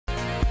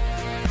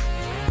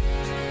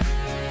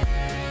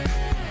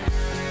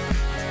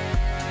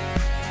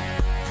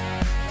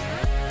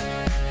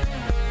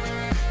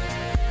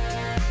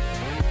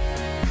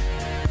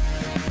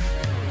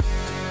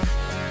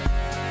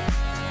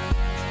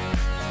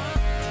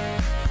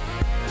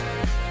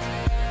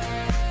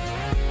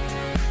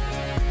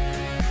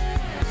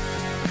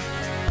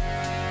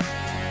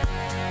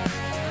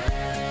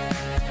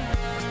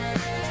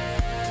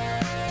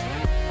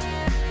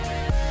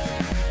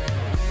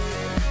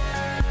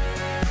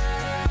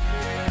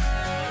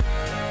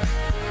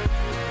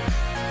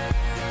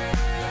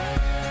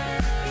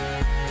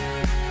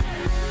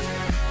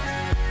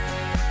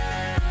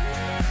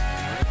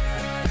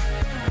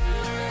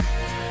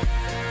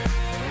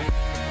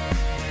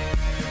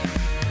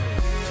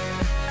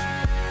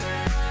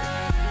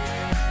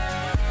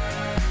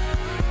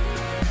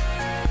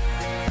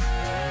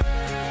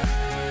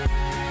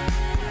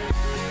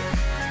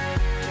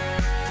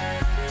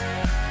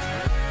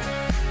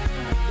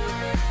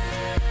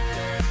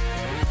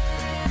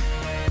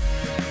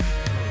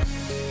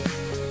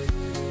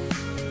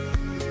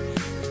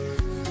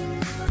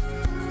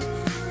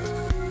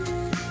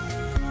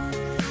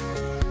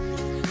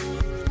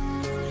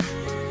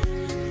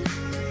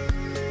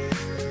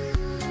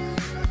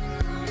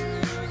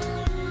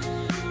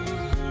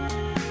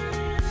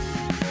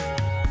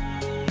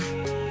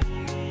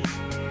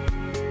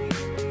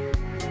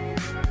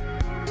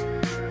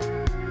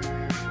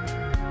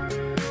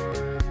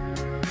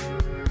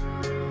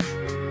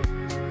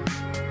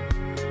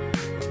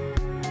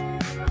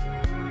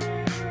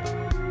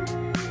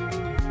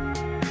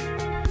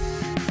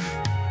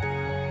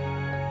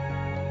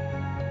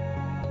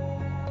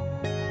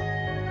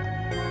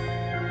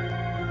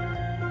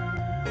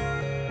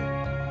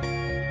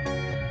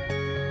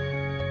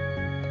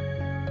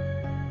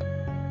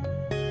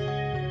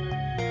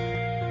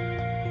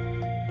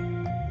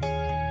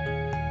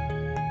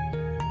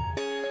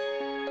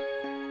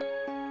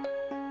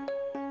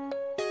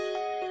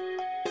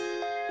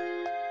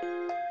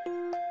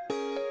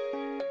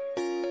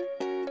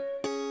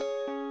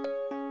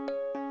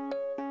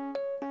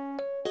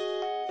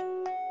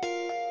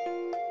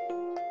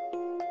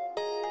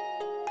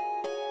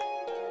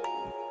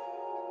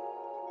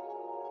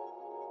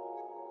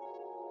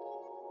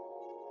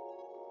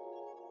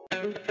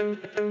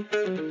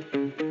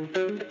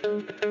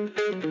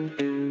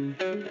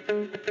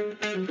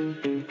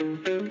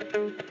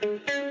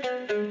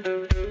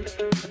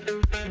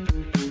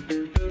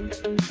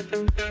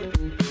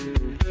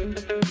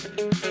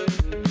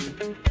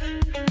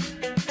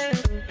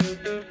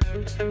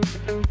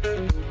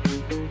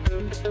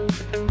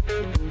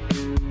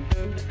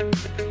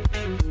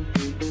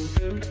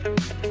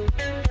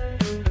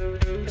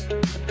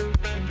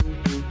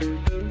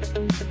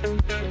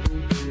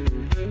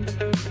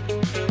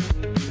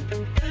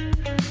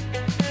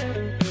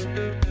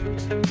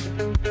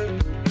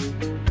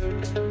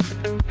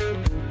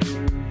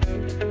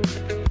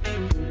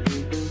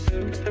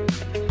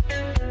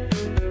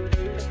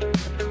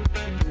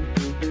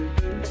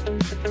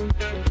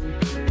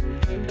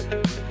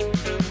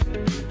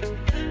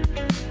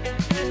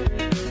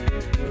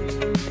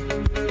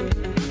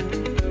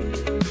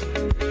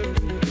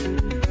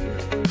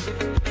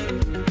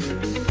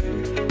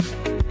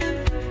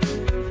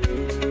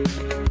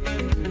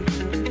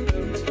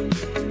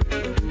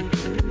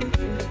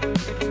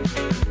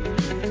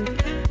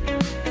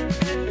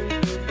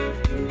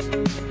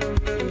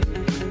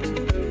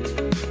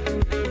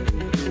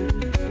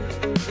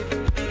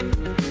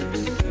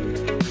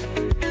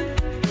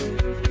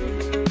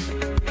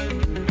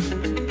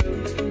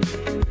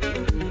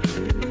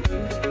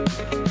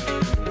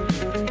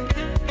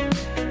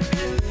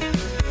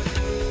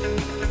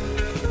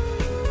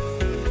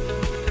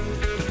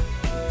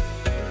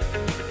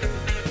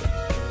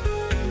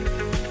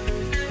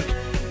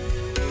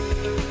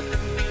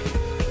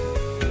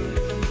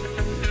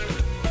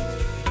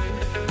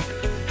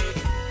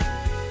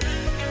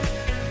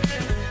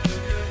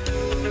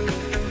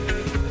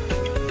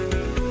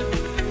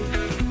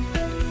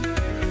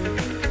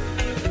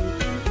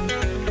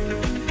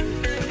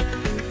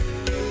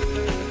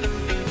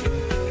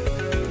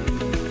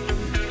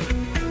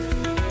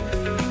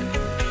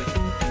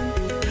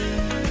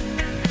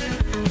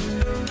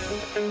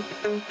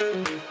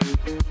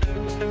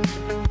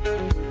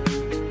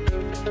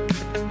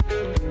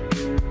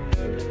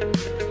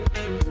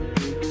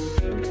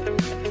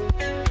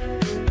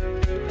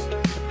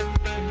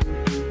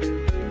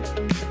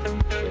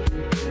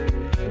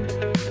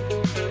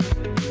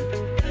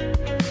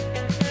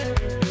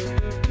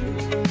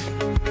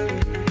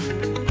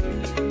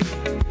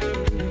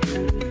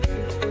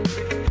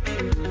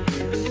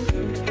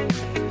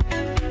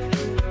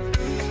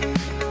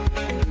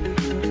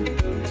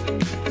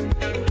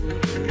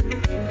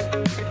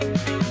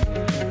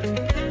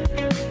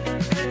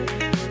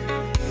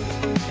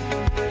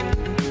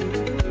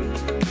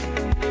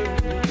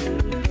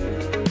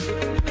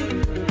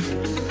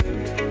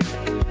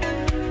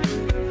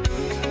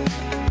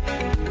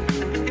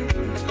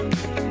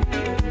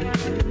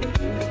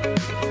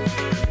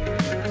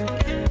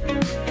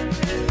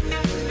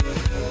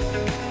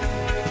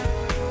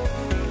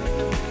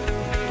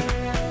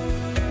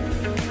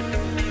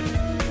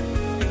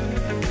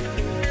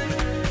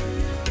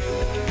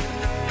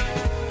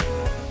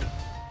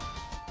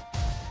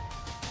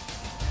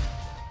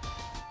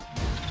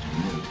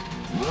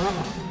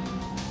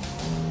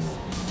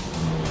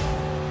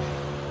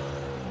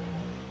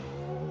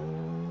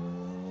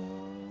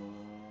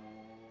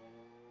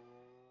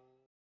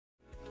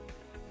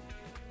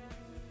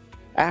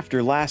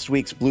After last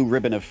week's Blue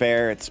Ribbon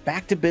affair, it's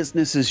back to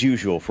business as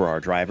usual for our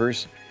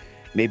drivers.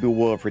 Maybe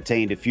we'll have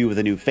retained a few of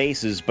the new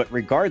faces, but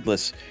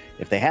regardless,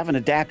 if they haven't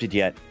adapted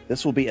yet,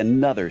 this will be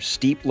another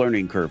steep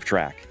learning curve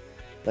track.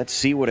 Let's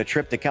see what a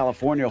trip to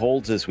California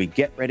holds as we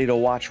get ready to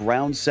watch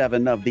Round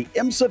 7 of the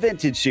IMSA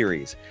Vintage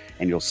Series,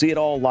 and you'll see it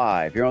all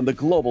live here on the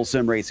Global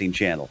SimRacing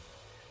Channel.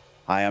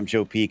 Hi, I'm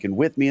Joe Peak, and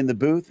with me in the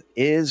booth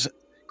is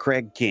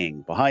Craig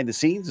King. Behind the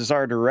scenes is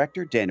our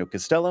director, Daniel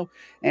Costello,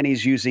 and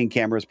he's using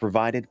cameras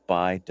provided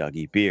by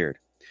Dougie Beard.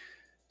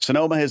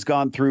 Sonoma has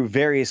gone through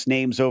various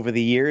names over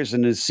the years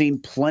and has seen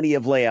plenty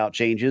of layout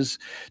changes.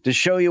 To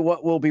show you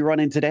what we'll be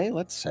running today,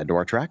 let's head to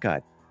our track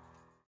guide.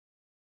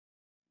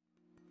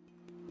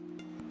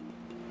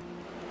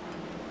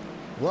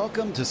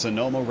 Welcome to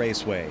Sonoma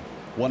Raceway,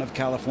 one of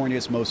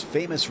California's most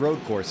famous road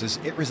courses.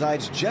 It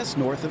resides just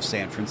north of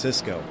San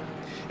Francisco.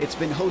 It's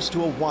been host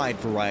to a wide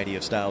variety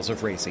of styles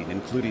of racing,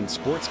 including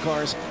sports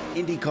cars,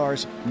 Indy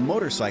cars,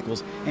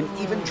 motorcycles, and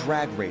even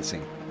drag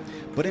racing.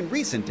 But in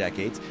recent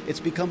decades, it's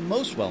become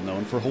most well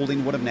known for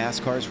holding one of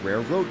NASCAR's rare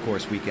road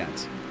course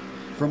weekends.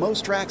 For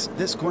most tracks,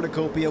 this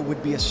cornucopia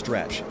would be a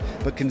stretch,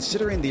 but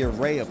considering the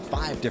array of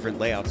 5 different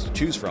layouts to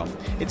choose from,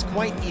 it's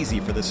quite easy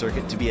for the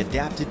circuit to be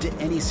adapted to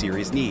any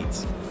series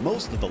needs.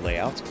 Most of the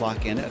layouts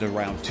clock in at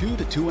around 2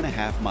 to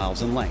 2.5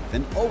 miles in length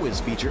and always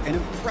feature an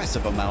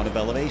impressive amount of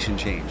elevation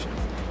change.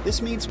 This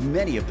means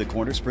many of the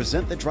corners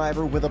present the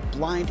driver with a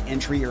blind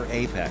entry or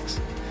apex.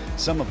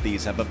 Some of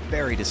these have a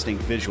very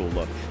distinct visual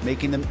look,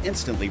 making them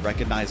instantly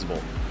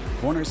recognizable.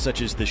 Corners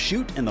such as the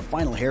chute and the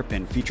final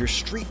hairpin feature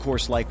street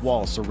course-like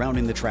walls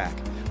surrounding the track,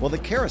 while the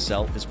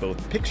carousel is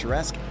both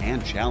picturesque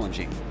and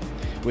challenging.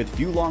 With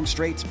few long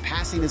straights,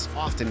 passing is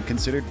often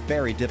considered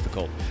very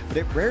difficult, but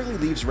it rarely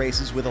leaves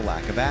races with a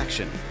lack of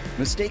action.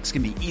 Mistakes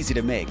can be easy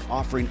to make,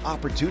 offering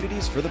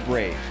opportunities for the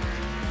brave.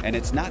 And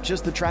it's not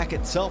just the track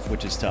itself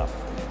which is tough.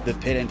 The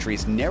pit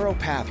entry's narrow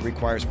path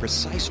requires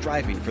precise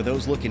driving for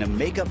those looking to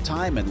make up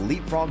time and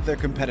leapfrog their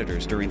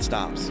competitors during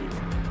stops.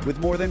 With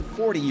more than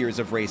 40 years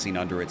of racing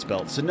under its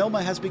belt,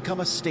 Sonoma has become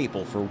a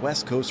staple for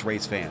West Coast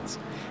race fans.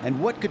 And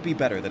what could be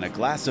better than a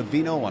glass of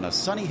vino on a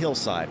sunny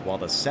hillside while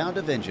the sound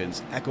of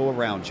engines echo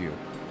around you?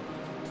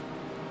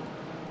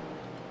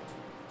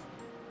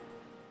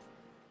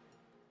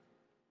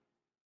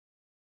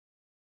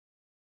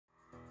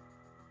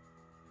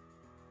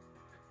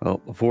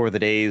 Well, before the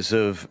days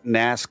of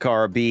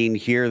NASCAR being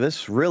here,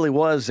 this really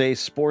was a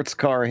sports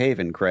car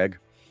haven, Craig.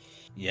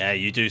 Yeah,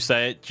 you do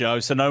say it, Joe.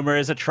 Sonoma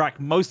is a track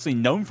mostly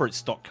known for its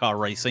stock car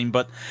racing,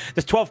 but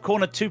this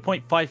 12-corner,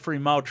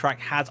 2.53-mile track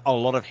has a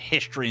lot of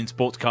history in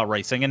sports car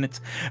racing, and it's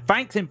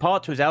thanks in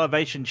part to its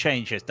elevation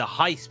changes, the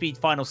high-speed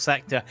final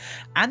sector,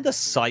 and the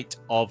site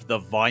of the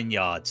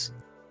vineyards.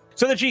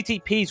 So the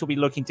GTPs will be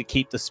looking to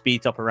keep the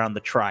speeds up around the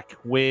track,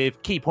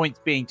 with key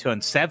points being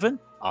turn 7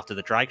 after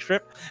the drag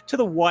strip to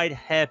the wide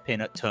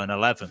hairpin at turn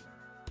 11.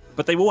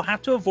 But they will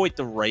have to avoid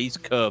the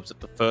raised curbs at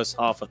the first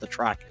half of the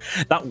track.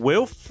 That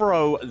will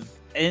throw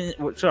in,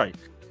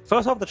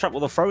 first half of the track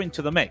will throw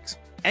into the mix.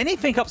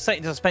 Anything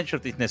upsetting the suspension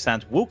of these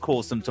Nissans will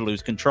cause them to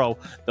lose control.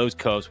 Those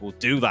curves will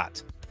do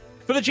that.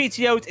 For the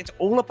GTOs, it's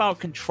all about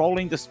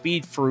controlling the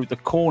speed through the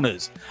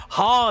corners.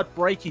 Hard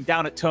braking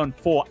down at turn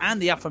 4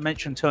 and the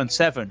aforementioned turn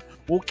 7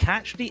 will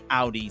catch the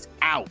Audis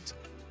out.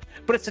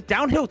 But it's a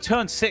downhill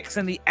turn 6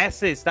 and the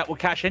S's that will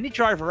catch any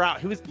driver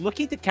out who is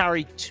looking to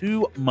carry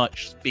too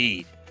much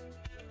speed.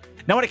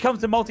 Now, when it comes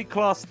to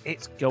multi-class,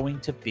 it's going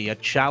to be a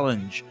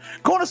challenge.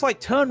 Corners like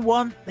turn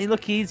 1, they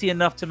look easy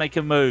enough to make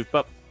a move,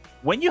 but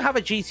when you have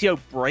a GTO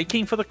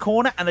braking for the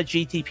corner and a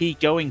GTP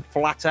going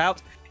flat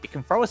out, it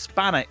can throw a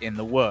spanner in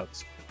the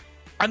works.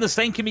 And the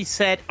same can be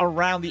said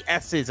around the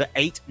S's at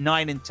 8,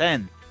 9, and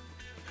 10,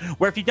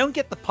 where if you don't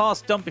get the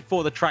pass done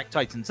before the track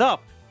tightens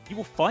up, you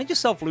will find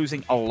yourself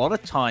losing a lot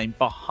of time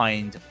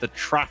behind the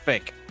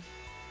traffic.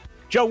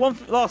 Joe, one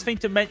last thing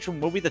to mention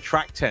will be the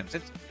track temps.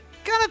 It's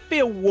going to be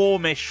a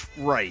warmish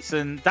race,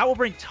 and that will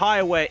bring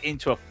tire wear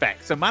into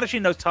effect. So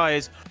managing those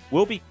tires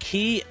will be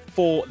key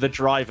for the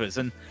drivers.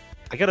 And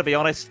I got to be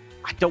honest,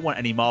 I don't want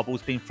any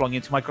marbles being flung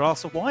into my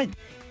glass of wine.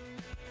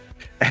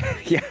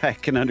 Yeah, I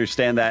can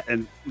understand that.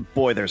 And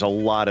boy, there's a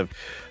lot of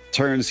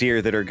turns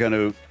here that are going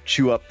to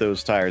chew up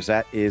those tires.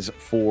 That is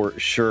for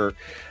sure.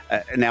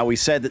 Now, we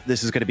said that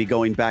this is going to be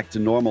going back to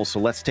normal, so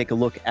let's take a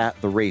look at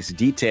the race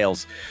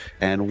details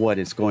and what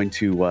it's going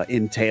to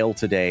entail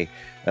today.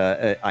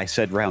 I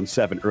said round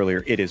 7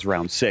 earlier. It is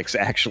round 6,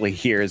 actually,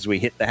 here as we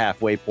hit the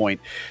halfway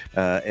point.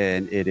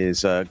 And it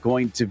is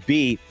going to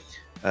be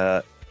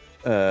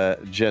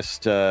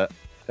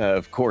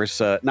of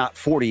course, not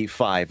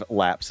 45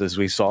 laps as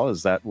we saw,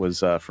 as that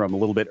was from a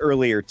little bit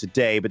earlier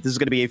today. But this is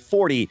going to be a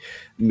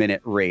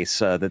 40-minute race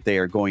that they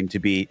are going to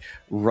be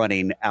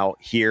running out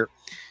here.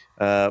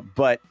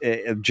 But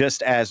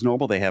just as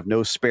normal, they have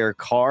no spare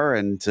car,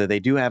 and they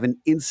do have an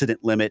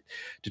incident limit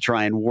to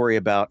try and worry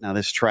about. Now,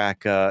 this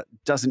track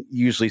doesn't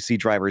usually see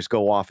drivers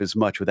go off as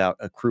much without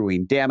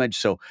accruing damage,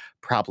 so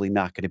probably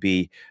not going to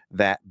be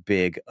that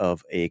big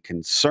of a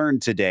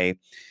concern today.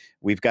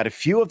 We've got a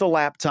few of the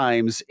lap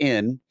times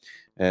in,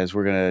 as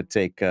we're going to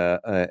take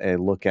a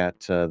look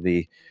at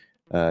the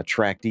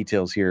track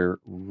details here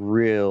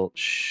real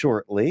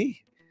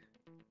shortly.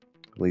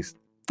 At least,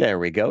 there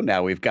we go.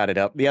 Now we've got it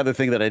up. The other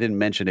thing that I didn't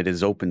mention, it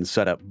is open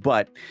setup,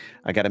 but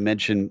I got to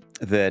mention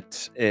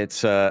that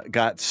it's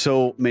got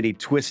so many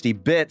twisty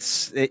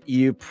bits that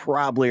you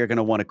probably are going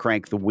to want to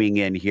crank the wing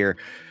in here.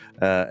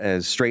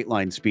 As straight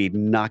line speed,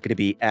 not going to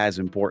be as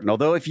important.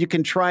 Although if you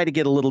can try to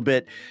get a little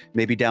bit,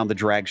 maybe down the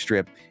drag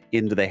strip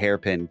into the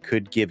hairpin,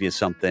 could give you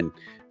something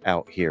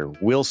out here.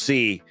 We'll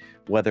see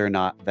whether or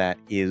not that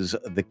is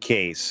the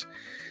case.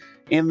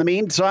 In the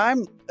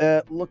meantime,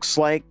 looks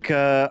like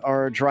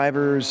our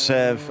drivers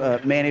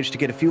have managed to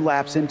get a few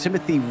laps in.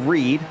 Timothy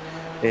Reed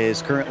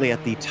is currently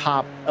at the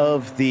top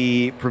of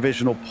the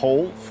provisional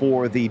poll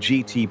for the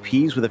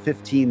GTPs with a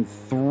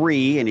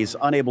 15.3, and he's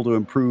unable to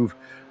improve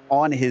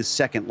on his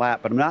second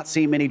lap, but I'm not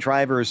seeing many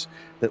drivers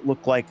that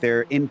look like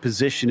they're in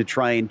position to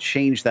try and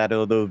change that,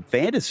 although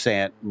Van de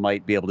Sant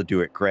might be able to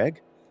do it, Craig.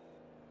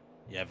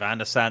 Yeah, Van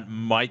de Sant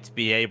might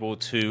be able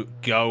to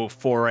go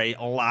for a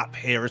lap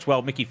here as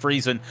well. Mickey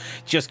Friesen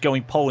just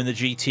going pole in the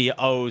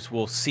GTOs.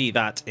 We'll see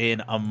that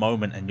in a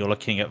moment. And you're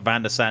looking at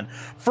Van de Sant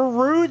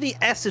through the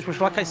S's,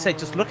 which, like I said,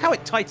 just look how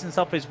it tightens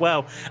up as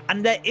well.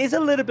 And there is a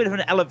little bit of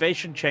an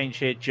elevation change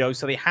here, Joe,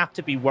 so they have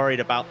to be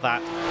worried about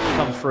that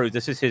come through.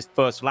 This is his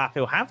first lap.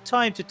 He'll have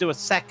time to do a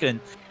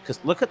second, because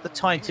look at the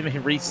time Timothy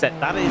reset.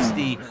 That is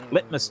the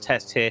litmus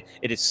test here.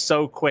 It is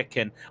so quick,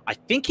 and I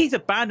think he's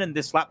abandoned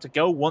this lap to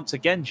go once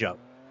again, Joe.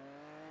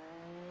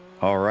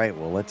 All right,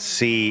 well, let's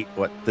see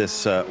what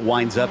this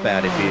winds up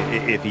at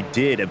if he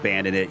did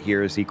abandon it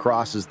here as he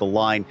crosses the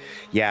line.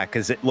 Yeah,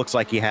 because it looks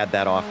like he had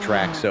that off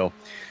track. So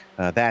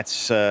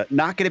that's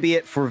not going to be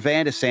it for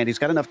Van de Sande. He's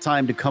got enough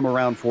time to come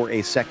around for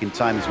a second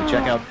time as we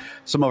check out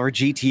some of our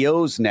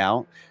GTOs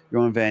now.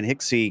 Johan van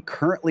Hixie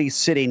currently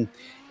sitting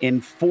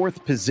in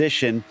 4th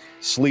position.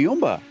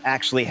 Sliumba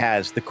actually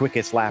has the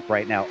quickest lap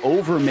right now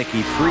over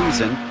Mickey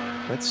Friesen.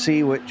 Let's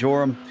see what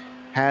Joram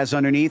has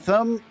underneath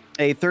him.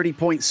 A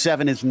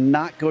 30.7 is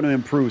not going to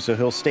improve, so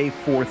he'll stay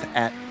 4th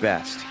at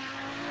best.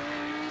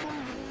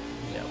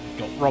 Yeah, we've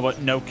got Robert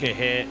Noka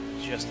here.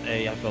 Just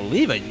I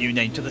believe, a new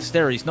name to the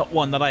series. Not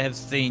one that I have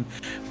seen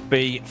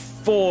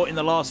before in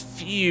the last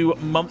few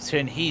months here,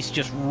 and he's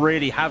just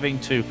really having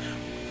to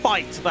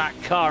fight that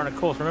car. And of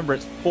course, remember,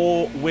 it's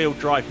 4-wheel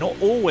drive,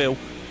 not all-wheel,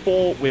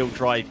 4-wheel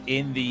drive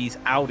in these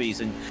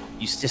Audis, and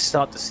you just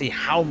start to see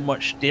how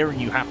much steering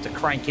you have to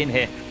crank in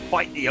here,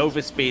 fight the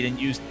overspeed, and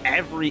use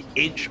every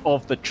inch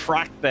of the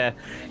track there.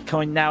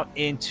 Coming now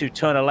into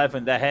turn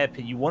 11, the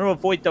hairpin. You want to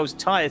avoid those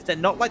tires. They're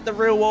not like the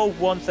real world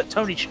ones that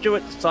Tony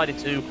Stewart decided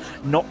to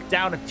knock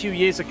down a few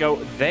years ago.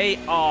 They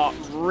are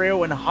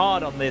real and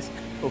hard on this.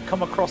 Will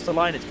come across the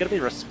line. It's going to be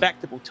a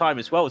respectable time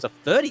as well. It's a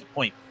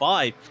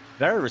 30.5.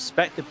 Very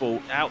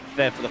respectable out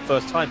there for the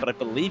first time, but I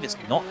believe it's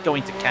not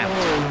going to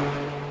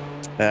count.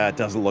 It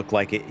doesn't look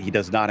like it. He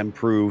does not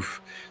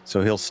improve,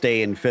 so he'll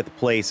stay in 5th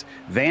place.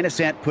 Van de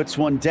Sande puts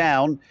one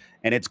down,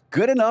 and it's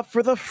good enough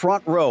for the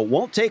front row.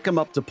 Won't take him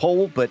up to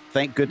pole, but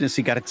thank goodness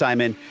he got a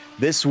time in.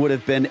 This would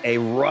have been a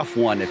rough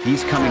one if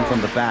he's coming from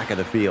the back of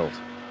the field.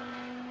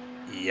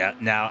 Yeah,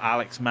 now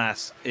Alex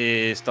Mas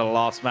is the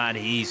last man.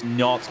 He's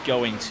not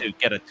going to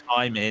get a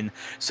time in.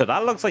 So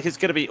that looks like it's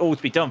going to be all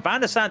to be done. Van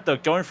de Sande, though,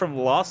 going from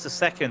last to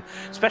second,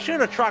 especially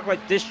on a track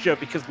like this, Joe,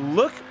 because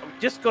look,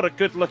 just got a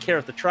good look here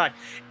at the track.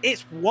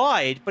 It's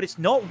wide, but it's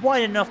not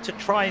wide enough to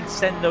try and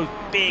send those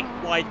big,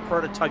 wide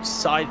prototypes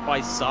side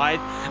by side.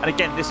 And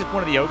again, this is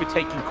one of the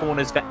overtaking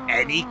corners for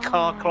any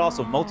car class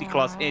or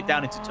multi-class here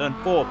down into turn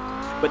 4.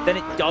 But then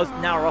it does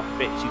narrow up a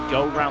bit as you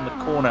go around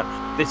the corner.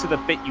 This is the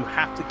bit you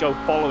have to go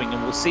following,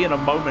 and we'll see in a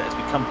moment as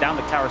we come down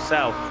the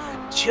carousel.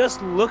 Just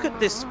look at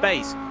this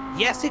space.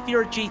 Yes, if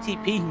you're a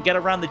GTP, you can get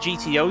around the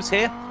GTOs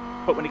here,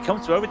 but when it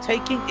comes to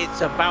overtaking,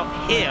 it's about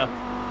here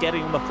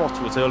getting on the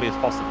throttle as early as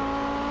possible.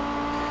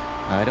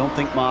 I don't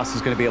think Moss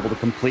is going to be able to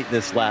complete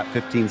this lap.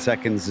 15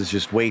 seconds is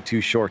just way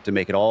too short to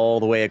make it all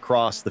the way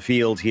across the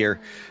field here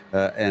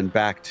and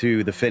back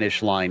to the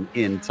finish line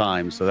in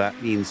time. So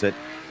that means that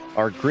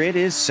our grid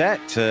is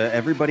set.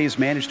 Everybody's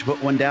managed to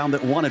put one down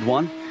that wanted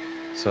one.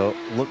 So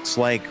looks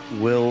like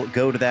we'll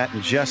go to that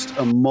in just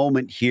a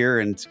moment here,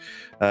 and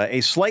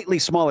a slightly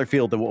smaller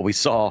field than what we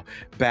saw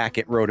back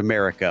at Road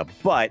America,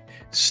 but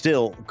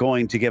still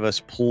going to give us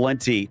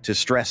plenty to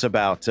stress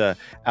about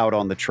out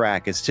on the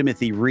track as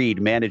Timothy Reed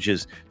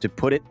manages to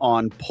put it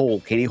on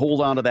pole. Can he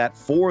hold on to that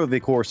for the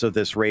course of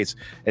this race,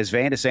 as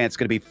Van de Sande's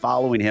going to be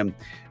following him,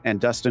 and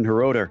Dustin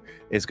Heroder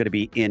is going to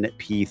be in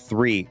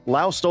P3.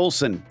 Laust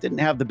Olsen didn't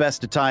have the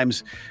best of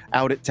times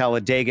out at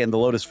Talladega in the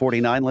Lotus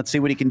 49. Let's see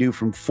what he can do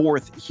from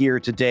 4th here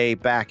today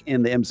back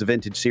in the IMSA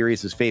Vintage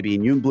Series, as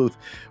Fabian Jungbluth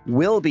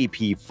will be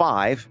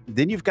P5.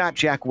 Then you've got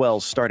Jack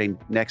Wells starting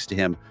next to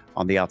him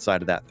on the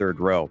outside of that 3rd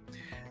row.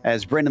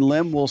 As Brendan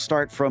Lim will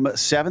start from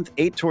 7th,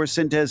 8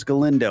 Sintez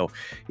Galindo.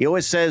 He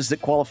always says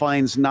that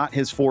qualifying's not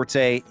his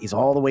forte. He's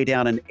all the way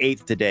down in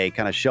 8th today,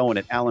 kind of showing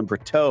it. Alan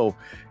Berteau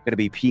going to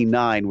be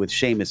P9 with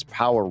Seamus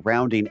Power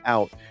rounding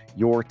out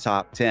your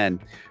top 10.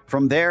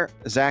 From there,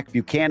 Zach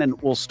Buchanan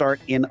will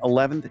start in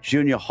 11th.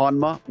 Junya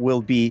Honma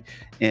will be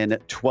in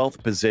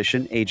 12th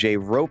position. AJ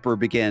Roper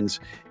begins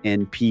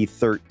in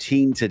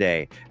P13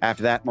 today.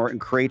 After that, Martin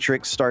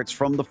Kratrix starts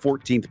from the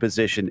 14th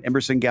position.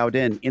 Emerson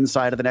Gaudin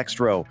inside of the next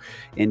row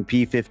in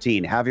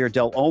P15. Javier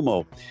Del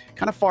Olmo,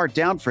 kind of far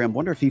down for him.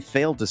 Wonder if he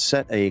failed to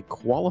set a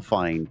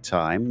qualifying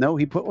time. No,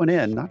 he put one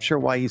in. Not sure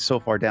why he's so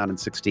far down in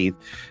 16th.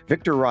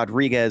 Victor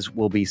Rodriguez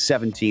will be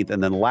 17th.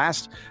 And then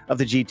last of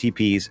the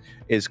GTPs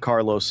is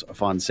Carlos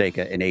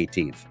Fonseca in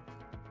 18th.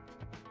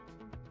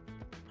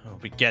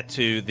 We get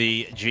to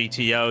the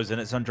GTOs,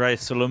 and it's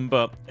Andreas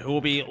Salumba who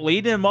will be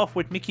leading him off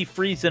with Mickey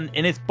Friesen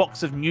in his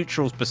box of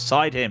neutrals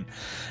beside him.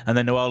 And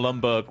then Noel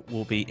Lundberg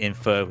will be in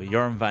 3rd,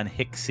 Joran van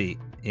Hixie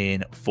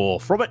in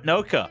 4th. Robert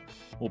Noka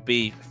will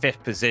be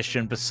 5th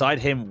position. Beside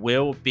him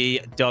will be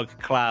Doug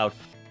Cloud.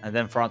 And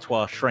then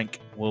Francois Shrink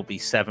will be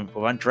 7th.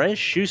 With Andreas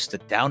Schuster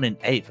down in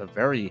 8th. A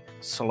very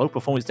slow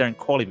performance there in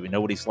quality, but we know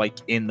what he's like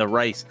in the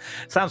race.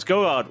 Sam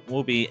Skogard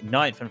will be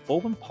 9th, and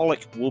Forman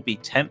Pollock will be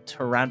 10th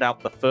to round out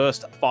the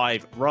first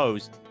 5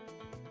 rows.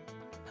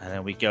 And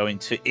then we go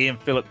into Ian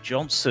Philip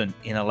Johnson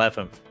in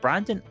 11th.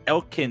 Brandon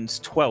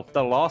Elkins 12th,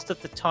 the last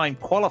of the time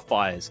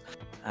qualifiers.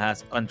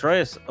 As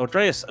Andreas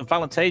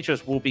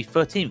Valentejas will be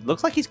 13th.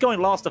 Looks like he's going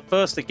last to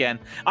first again.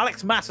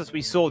 Alex Mas, as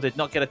we saw, did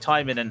not get a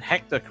time in, and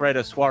Hector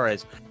Corredo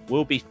Suarez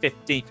will be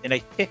 15th in a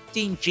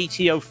 15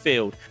 GTO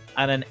field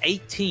and an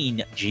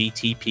 18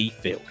 GTP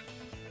field.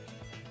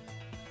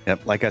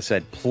 Yep, like I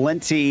said,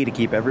 plenty to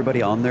keep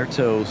everybody on their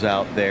toes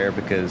out there,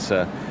 because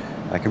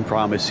I can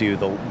promise you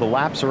the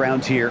laps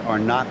around here are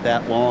not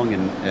that long,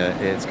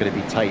 and it's going to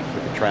be tight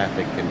with the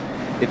traffic.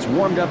 And it's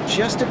warmed up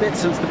just a bit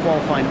since the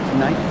qualifying.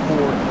 94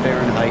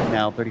 Fahrenheit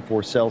now,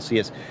 34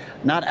 Celsius.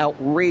 Not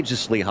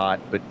outrageously hot,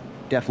 but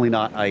definitely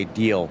not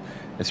ideal,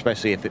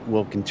 especially if it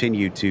will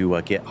continue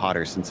to get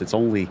hotter, since it's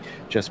only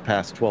just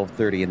past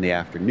 12:30 in the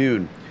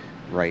afternoon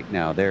right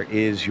now. There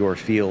is your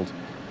field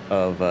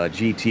of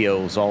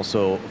GTOs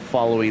also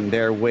following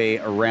their way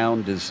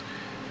around, as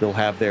they'll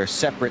have their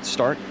separate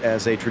start,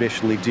 as they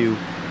traditionally do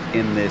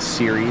in this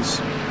series,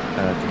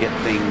 to get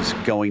things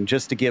going,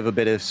 just to give a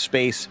bit of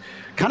space.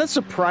 Kind of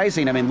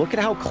surprising. I mean, look at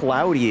how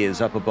cloudy it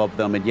is up above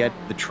them, and yet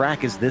the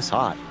track is this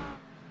hot.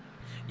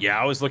 Yeah,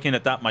 I was looking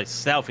at that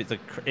myself.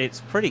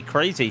 It's pretty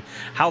crazy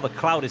how the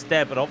cloud is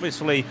there, but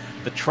obviously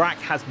the track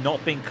has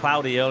not been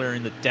cloudy earlier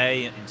in the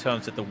day in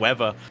terms of the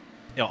weather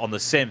on the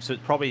sim, so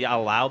it's probably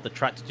allowed the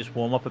track to just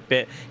warm up a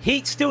bit.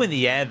 Heat's still in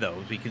the air though,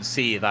 as we can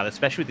see that,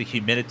 especially with the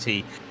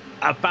humidity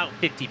about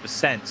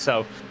 50%,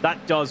 so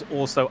that does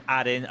also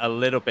add in a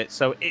little bit.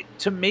 So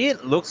to me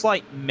it looks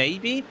like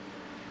maybe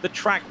the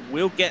track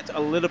will get a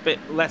little bit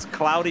less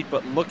cloudy,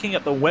 but looking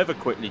at the weather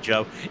quickly,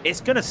 Joe,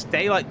 it's going to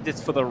stay like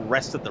this for the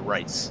rest of the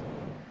race.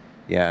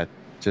 Yeah,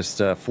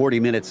 just 40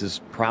 minutes is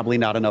probably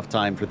not enough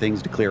time for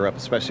things to clear up,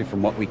 especially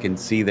from what we can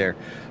see there.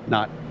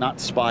 Not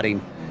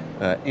spotting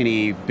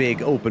any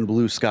big open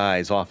blue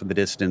skies off in the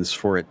distance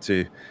for it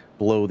to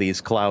blow these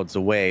clouds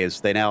away,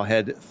 as they now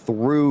head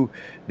through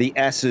the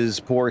S's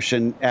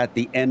portion at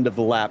the end of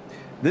the lap.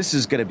 This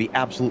is going to be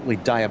absolutely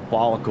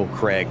diabolical,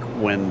 Craig,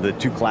 when the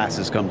two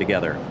classes come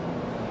together.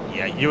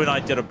 Yeah, you and I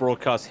did a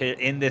broadcast here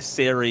in this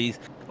series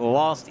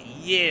last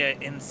year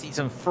in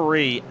season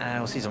 3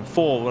 or season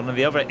 4, one or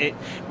the other. It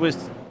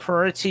was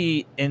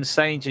pretty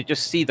insane to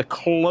just see the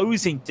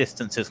closing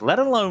distances, let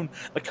alone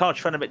the car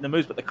trying to make the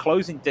moves, but the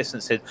closing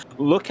distances.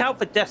 Look out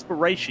for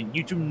desperation.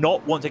 You do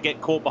not want to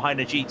get caught behind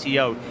a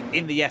GTO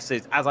in the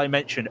S's, as I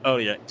mentioned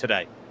earlier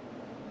today.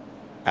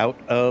 Out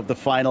of the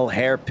final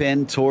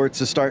hairpin towards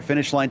the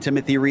start-finish line,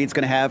 Timothy Reed's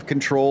going to have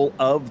control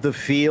of the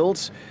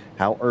fields.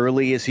 How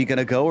early is he going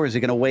to go, or is he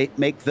going to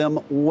make them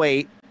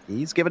wait?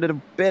 He's given it a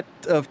bit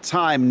of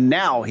time.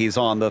 Now he's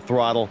on the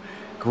throttle.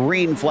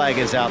 Green flag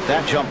is out.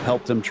 That jump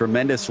helped him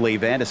tremendously.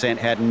 Van de Sant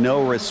had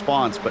no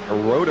response, but a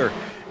rotor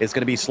is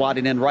going to be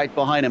slotting in right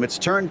behind him. It's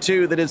turn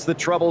 2 that is the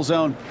trouble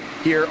zone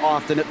here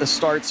often at the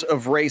starts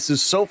of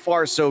races. So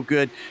far, so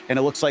good, and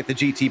it looks like the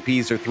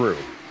GTPs are through.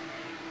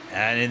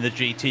 And in the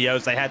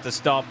GTOs, they had to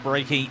start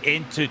breaking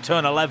into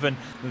turn 11.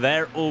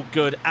 They're all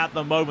good at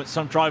the moment.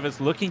 Some drivers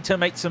looking to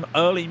make some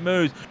early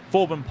moves.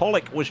 Forban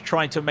Pollock was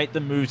trying to make the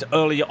moves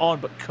earlier on,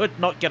 but could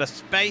not get a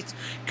space,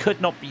 could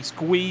not be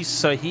squeezed,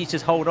 so he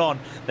just hold on.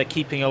 They're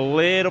keeping a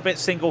little bit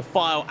single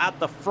file at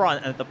the front,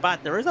 and at the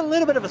back there is a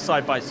little bit of a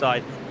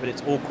side-by-side, but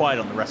it's all quiet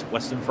on the rest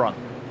western front.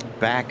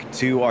 Back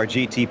to our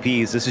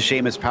GTPs. This is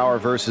Seamus Power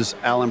versus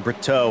Alan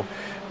Briteau.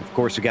 Of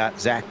course, we got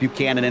Zach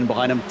Buchanan in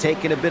behind him,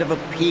 taking a bit of a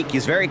peek.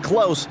 He's very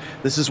close.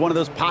 This is one of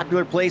those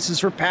popular places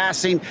for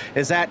passing.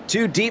 Is that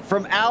too deep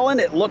from Allen?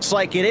 It looks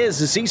like it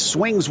is, as he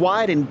swings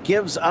wide and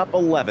gives up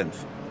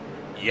 11th.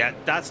 Yeah,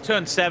 that's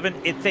turn 7.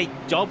 It's a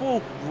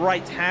double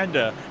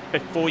right-hander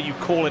before you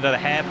call it a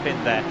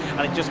hairpin there.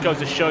 And it just goes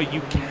to show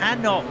you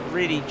cannot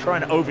really try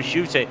and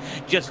overshoot it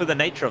just for the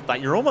nature of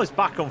that. You're almost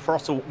back on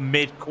throttle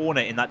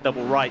mid-corner in that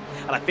double right.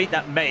 And I think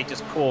that may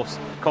just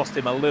cost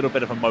him a little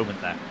bit of a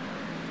moment there.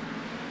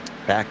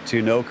 Back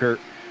to Noker,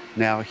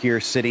 now here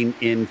sitting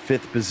in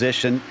 5th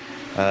position.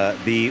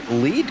 The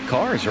lead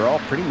cars are all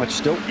pretty much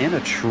still in a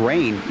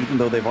train, even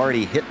though they've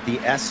already hit the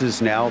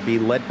S's now,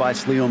 being led by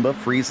Sliumba,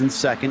 Fries in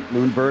 2nd,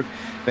 Lundberg,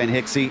 Van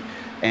Hixie,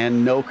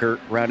 and Noker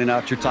rounding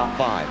out your top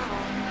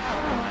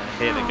 5.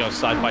 Here they go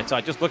side by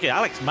side. Just look at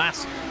Alex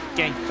Mass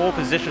gained 4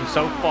 positions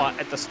so far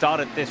at the start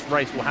of this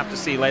race. We'll have to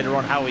see later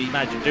on how he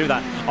managed to do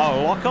that.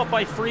 A lock up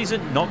by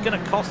Friesen, not going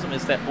to cost them,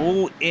 as they're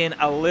all in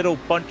a little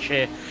bunch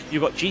here.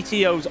 You've got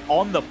GTOs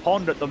on the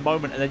pond at the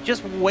moment, and they're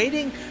just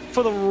waiting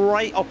for the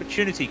right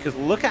opportunity, because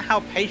look at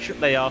how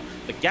patient they are.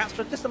 The gaps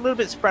are just a little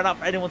bit spread up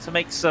for anyone to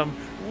make some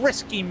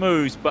risky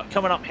moves, but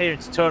coming up here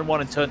into turn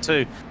 1 and turn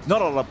 2,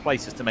 not a lot of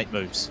places to make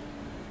moves.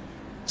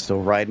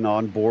 Still riding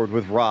on board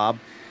with Rob,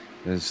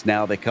 as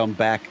now they come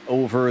back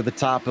over the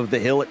top of the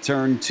hill at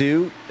turn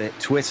 2. That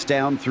twist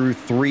down through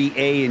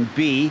 3A and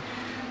B.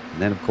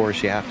 And then, of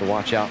course, you have to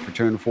watch out for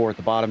turn 4 at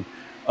the bottom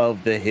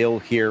of the hill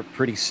here.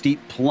 Pretty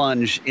steep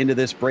plunge into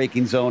this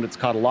braking zone. It's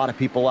caught a lot of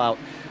people out,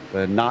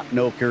 but not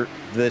Noker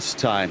this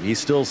time. He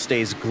still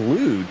stays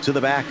glued to the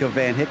back of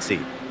Van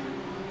Hixie.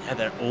 Yeah,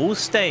 they're all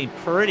staying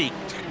pretty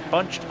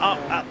bunched up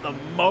at the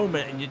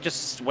moment, and you're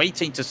just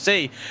waiting to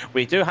see.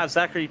 We do have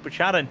Zachary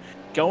Buchanan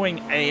going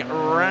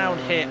around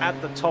here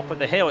at the top of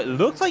the hill. It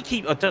looks like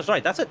he, oh, that's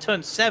right, that's at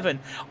turn 7.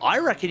 I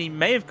reckon he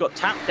may have got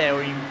tapped there,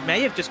 or he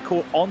may have just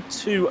caught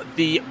onto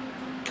the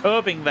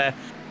curbing there.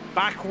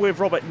 Back with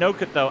Robert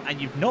Noker, though,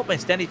 and you've not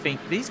missed anything.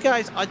 These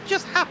guys are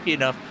just happy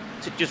enough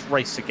to just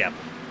race together.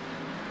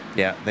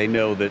 Yeah, they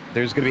know that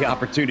there's going to be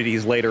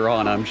opportunities later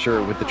on, I'm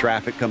sure, with the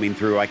traffic coming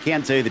through. I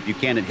can say that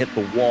Buchanan hit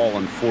the wall,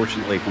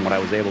 unfortunately, from what I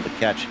was able to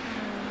catch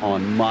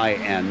on my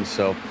end.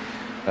 So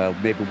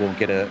maybe we'll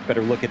get a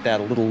better look at that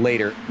a little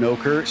later.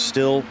 Noker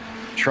still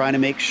trying to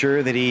make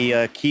sure that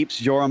he keeps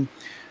Joram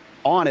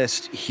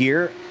honest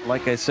here.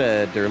 Like I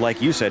said, or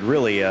like you said,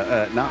 really,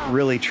 not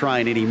really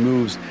trying any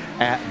moves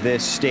at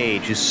this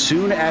stage. As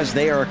soon as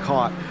they are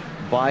caught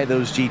by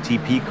those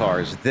GTP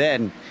cars,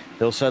 then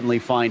they'll suddenly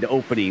find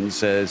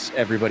openings as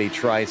everybody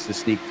tries to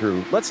sneak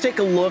through. Let's take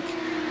a look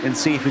and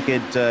see if we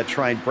could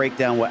try and break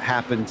down what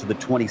happened to the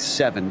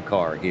 27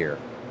 car here.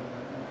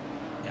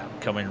 Yeah,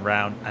 coming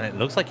round, and it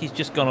looks like he's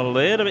just gone a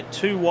little bit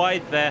too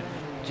wide there.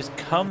 Just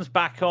comes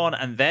back on,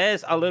 and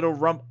there's a little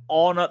rump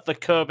on at the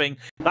curbing.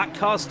 That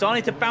car's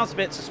starting to bounce a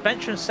bit.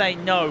 Suspension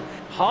saying no.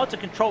 Hard to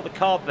control the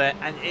car there,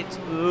 and it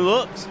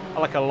looks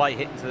like a light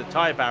hit into the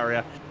tire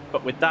barrier.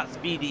 But with that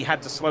speed he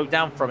had to slow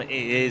down from it,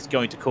 it is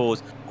going to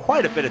cause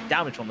quite a bit of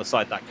damage on the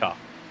side of that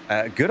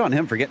car. Good on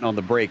him for getting on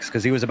the brakes,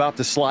 because he was about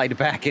to slide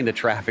back into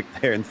traffic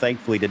there and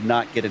thankfully did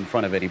not get in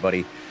front of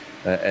anybody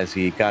as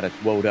he got it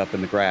woed up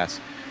in the grass.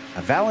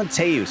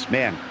 Valenteus,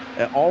 man,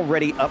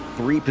 already up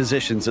 3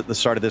 positions at the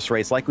start of this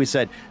race. Like we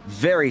said,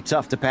 very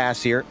tough to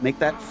pass here. Make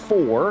that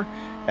 4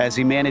 as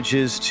he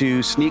manages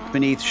to sneak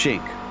beneath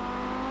Schink.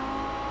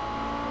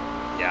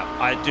 Yeah,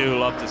 I do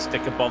love the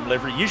sticker bomb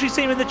livery. Usually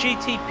see him in the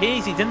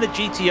GTPs. He's in the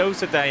GTOs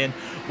today. And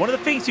one of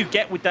the things you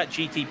get with that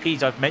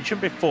GTPs, I've mentioned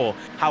before,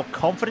 how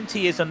confident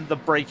he is on the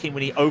braking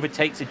when he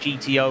overtakes a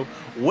GTO,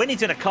 when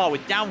he's in a car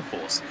with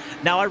downforce.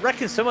 Now, I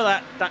reckon some of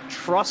that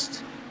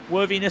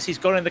trustworthiness he's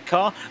got in the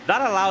car,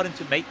 that allowed him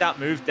to make that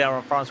move there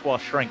on Francois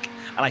Schink.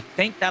 And I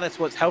think that is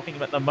what's helping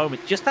him at the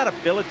moment. Just that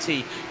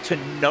ability to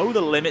know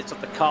the limits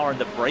of the car and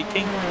the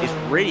braking is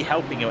really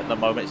helping him at the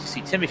moment. As you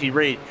see Timothy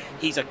Reed,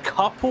 he's a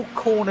couple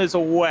corners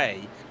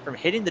away from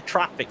hitting the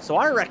traffic. So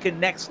I reckon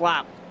next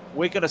lap,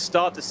 we're going to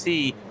start to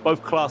see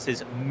both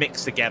classes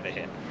mix together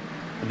here.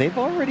 They've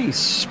already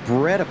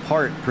spread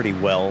apart pretty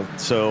well.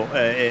 So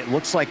it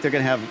looks like they're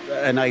going to have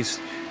a nice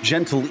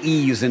gentle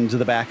ease into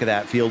the back of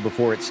that field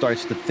before it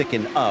starts to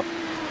thicken up.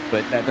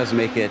 But that doesn't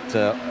make it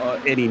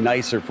any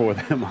nicer for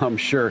them, I'm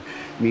sure.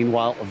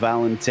 Meanwhile,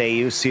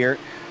 Valenteus here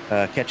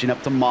catching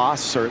up to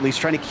Moss, or at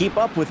least trying to keep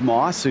up with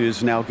Moss,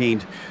 who's now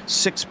gained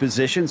 6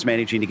 positions,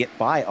 managing to get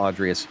by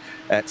Adrius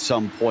at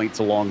some points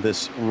along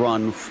this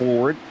run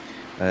forward.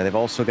 They've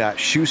also got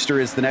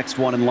Schuster is the next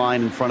one in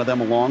line in front of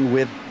them, along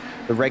with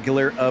the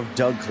regular of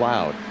Doug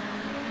Cloud.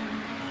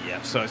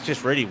 So it's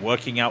just really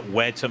working out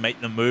where to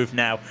make the move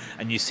now.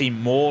 And you see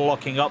more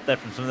locking up there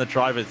from some of the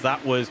drivers.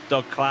 That was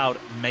Doug Cloud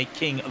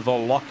making the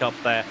lock up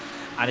there.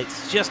 And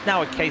it's just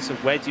now a case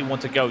of where do you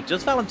want to go?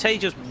 Does Valente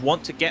just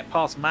want to get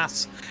past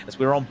Mass, as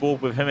we're on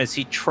board with him, as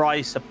he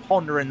tries to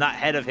ponder in that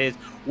head of his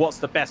what's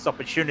the best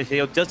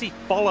opportunity? Or does he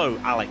follow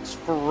Alex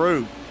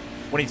through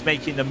when he's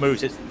making the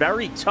moves? It's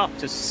very tough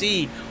to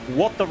see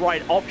what the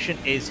right option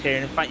is here.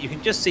 And in fact, you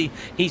can just see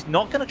he's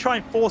not going to try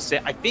and force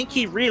it. I think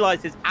he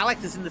realizes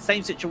Alex is in the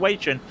same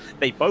situation.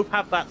 They both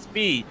have that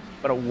speed,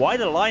 but a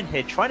wider line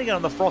here, trying to get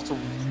on the throttle,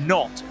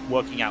 not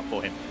working out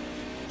for him.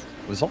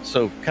 It was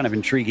also kind of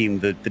intriguing,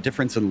 the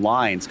difference in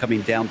lines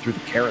coming down through the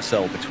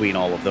carousel between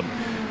all of them,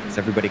 as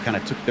everybody kind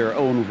of took their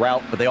own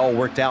route, but they all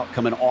worked out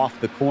coming off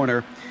the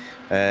corner.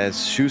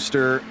 As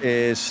Schuster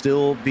is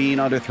still being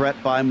under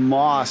threat by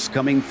Moss,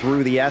 coming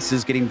through the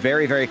S's, getting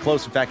very, very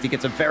close. In fact, he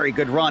gets a very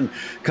good run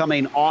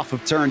coming off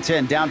of turn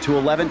 10 down to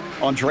 11.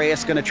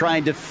 Andreas going to try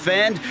and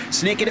defend,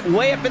 sneaking it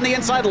way up in the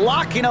inside,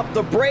 locking up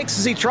the brakes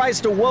as he tries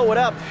to woe it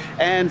up.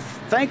 And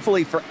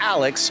thankfully for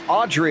Alex,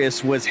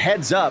 Andreas was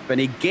heads up and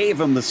he gave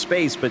him the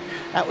space, but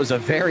that was a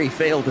very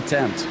failed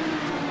attempt.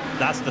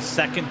 That's the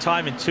second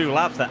time in 2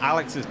 laps that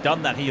Alex has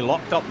done that. He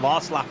locked up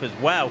last lap as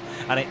well,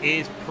 and it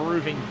is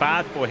proving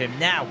bad for him.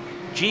 Now,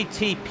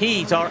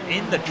 GTPs are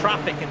in the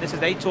traffic, and this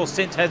is Aitor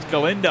Sintez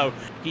Galindo.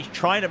 He's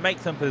trying to make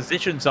some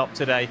positions up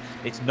today.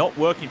 It's not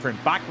working for him.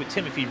 Back with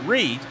Timothy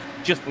Reed.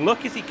 Just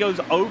look as he goes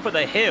over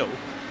the hill,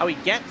 how he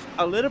gets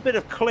a little bit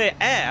of clear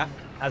air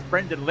as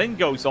Brendan Lynn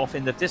goes off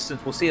in the distance.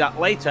 We'll see that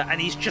later,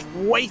 and he's just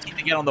waiting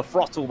to get on the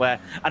throttle there,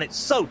 and it's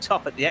so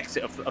tough at the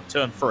exit of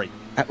turn 3.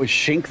 That was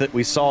Schink that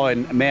we saw,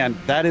 and man,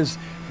 that is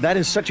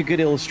such a good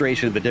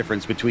illustration of the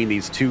difference between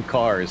these 2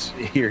 cars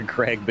here,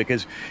 Craig,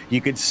 because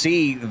you could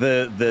see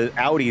the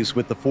Audis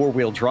with the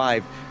 4-wheel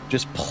drive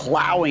just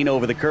plowing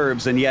over the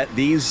curbs, and yet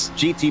these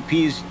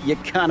GTPs, you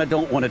kind of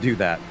don't want to do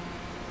that.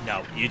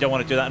 No, you don't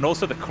want to do that. And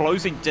also the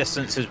closing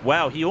distance as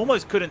well. He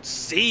almost couldn't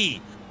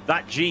see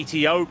that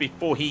GTO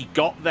before he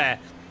got there.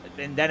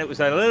 And then it was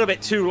a little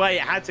bit too late.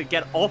 It had to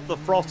get off the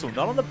throttle,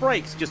 not on the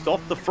brakes, just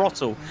off the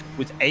throttle,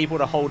 was able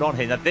to hold on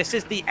here. Now, this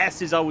is the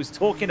S's I was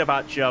talking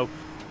about, Joe.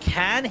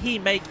 Can he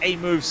make a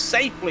move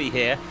safely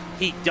here?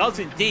 He does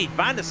indeed.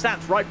 Van der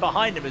Sant's right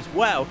behind him as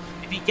well.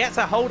 If he gets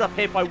a hold up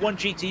here by 1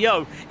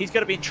 GTO, he's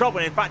going to be in trouble.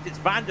 And in fact, it's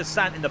Van der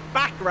Sant in the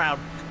background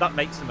that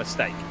makes the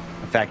mistake.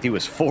 fact, he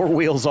was 4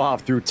 wheels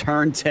off through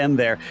turn 10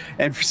 there.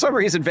 And for some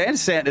reason, Van de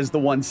Sant is the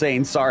one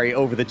saying sorry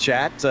over the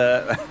chat.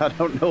 I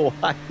don't know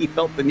why he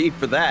felt the need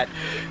for that,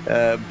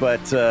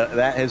 but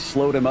that has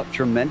slowed him up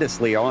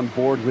tremendously. On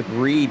board with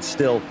Reed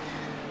still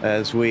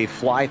as we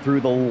fly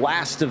through the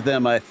last of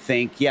them, I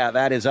think. Yeah,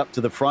 that is up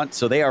to the front.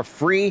 So they are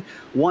free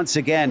once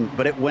again,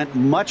 but it went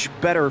much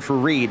better for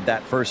Reed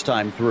that first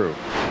time through.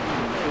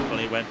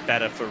 Definitely went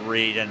better for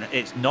Reed, and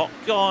it's not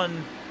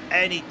gone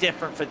any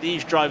different for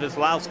these drivers.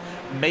 Laos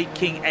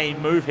making a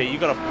move here.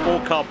 You've got a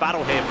 4-car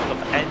battle here for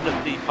the end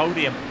of the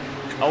podium.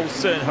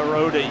 Olsen,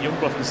 Hiroda,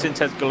 Youngblood, and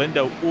Sintez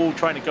Galindo all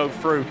trying to go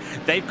through.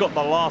 They've got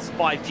the last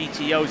 5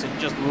 GTOs, and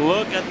just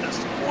look at the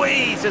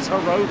squeeze as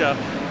Hiroda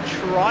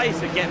tries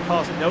to get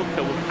past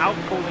Noka without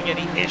causing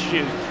any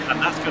issues, and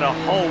that's going to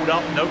hold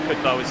up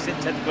Noka though as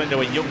Sintez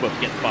Galindo and Youngblood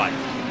get by.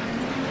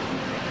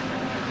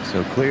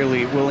 So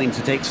clearly willing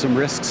to take some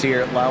risks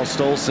here. Laos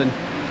Stolson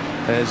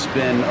has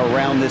been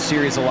around this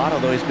series a lot,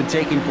 although he's been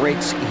taking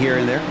breaks here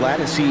and there. Glad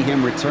to see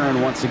him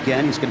return once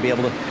again. He's going to be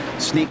able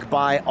to sneak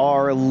by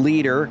our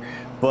leader.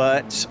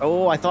 But,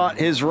 oh, I thought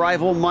his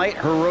rival might.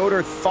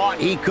 Hiroda thought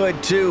he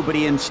could too, but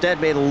he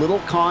instead made a little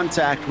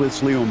contact with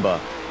Sliumba.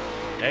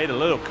 Made a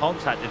little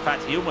contact. In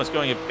fact, he almost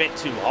going a bit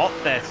too hot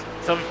there.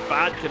 Something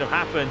bad could have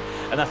happened,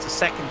 and that's the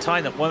second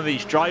time that one of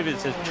these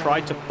drivers has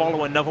tried to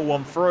follow another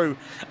one through.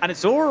 And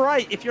it's all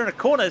right if you're in a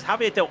corner, as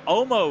Javier Del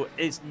Olmo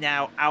is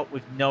now out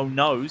with no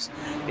nose.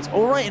 It's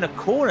all right in a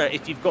corner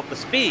if you've got the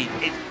speed.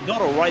 It's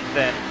not all right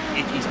there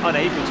if he's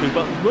unable to.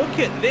 But look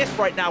at this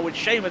right now with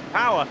Seamus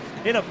Power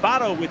in a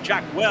battle with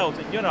Jack Wells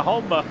and Yuna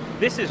Holmer.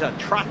 This is a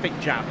traffic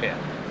jam here.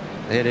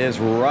 It is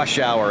rush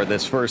hour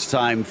this first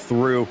time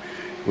through.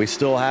 We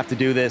still have to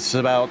do this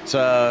about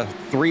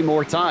 3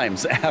 more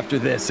times after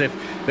this, if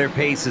their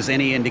pace is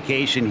any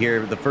indication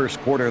here. The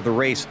first quarter of the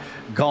race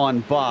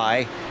gone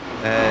by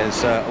as,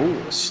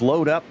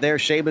 slowed up there.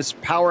 Seamus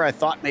Power, I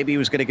thought maybe he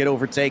was going to get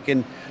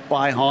overtaken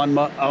by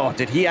Honma. Oh,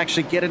 did he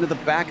actually get into the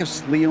back of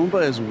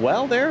Sliumba as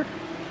well there?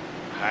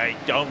 I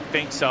don't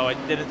think so. I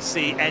didn't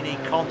see any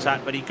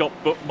contact, but he got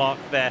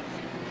bookmarked there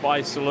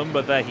by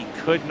Sliumba there. He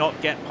could not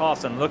get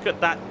past, and look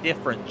at that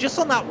difference. Just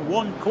on that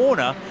one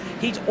corner,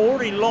 he's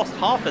already lost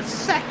half a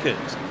second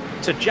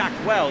to Jack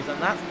Wells,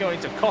 and that's going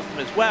to cost him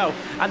as well.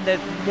 And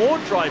there's more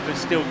drivers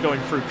still going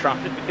through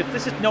traffic, because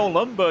this is Noel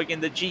Lundberg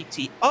in the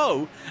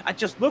GTO, and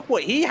just look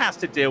what he has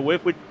to deal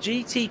with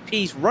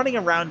GTPs running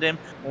around him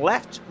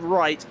left,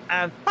 right,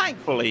 and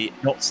thankfully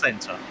not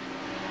center.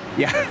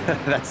 Yeah,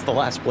 that's the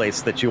last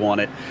place that you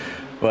want it.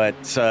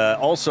 But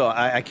also,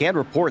 I can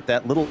report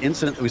that little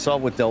incident that we saw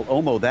with Del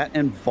Olmo, that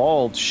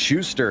involved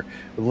Schuster,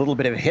 a little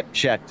bit of a hip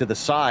check to the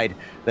side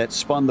that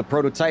spun the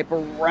prototype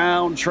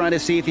around, trying to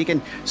see if he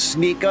can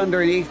sneak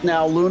underneath.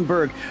 Now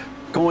Lundberg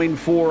going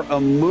for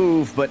a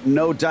move, but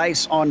no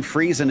dice on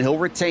Friesen. He'll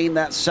retain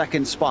that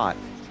second spot.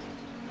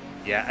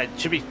 Yeah, and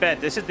to be fair,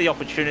 this is the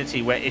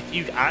opportunity where if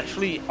you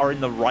actually are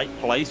in the right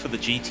place for the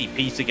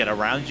GTPs to get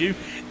around you,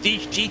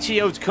 these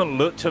GTOs can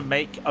look to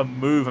make a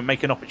move and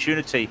make an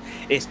opportunity.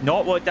 It's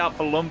not worked out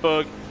for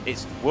Lundberg.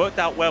 It's worked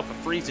out well for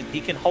Friesen.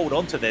 He can hold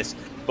on to this,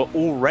 but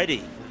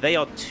already they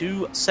are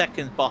 2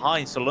 seconds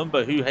behind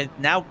Sliumba, who has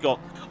now got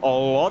a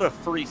lot of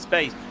free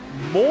space.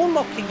 More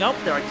locking up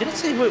there. I didn't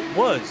see who it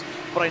was,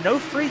 but I know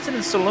Friesen and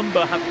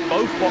Sliumba have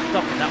both locked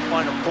up in that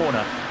final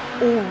corner.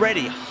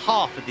 Already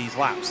half of these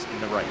laps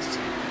in the race.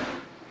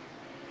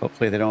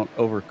 Hopefully they don't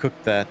overcook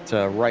that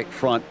right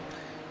front.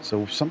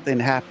 So something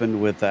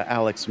happened with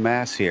Alex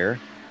Mass here.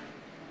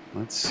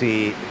 Let's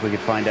see if we can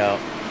find out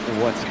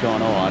what's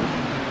going on.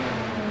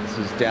 This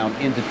is down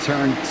into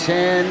turn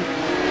 10.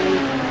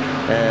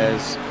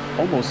 As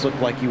almost looked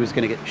like he was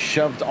going to get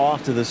shoved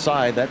off to the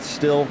side. That's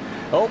still...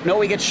 Oh,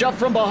 no, he gets shoved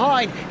from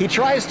behind. He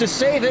tries to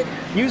save it,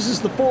 uses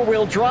the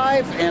 4-wheel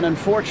drive, and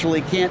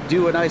unfortunately can't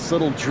do a nice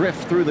little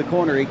drift through the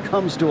corner. He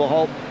comes to a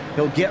halt.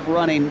 He'll get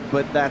running,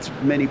 but that's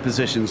many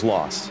positions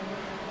lost.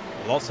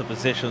 Lots of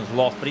positions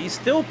lost, but he's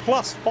still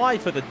 +5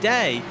 for the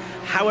day.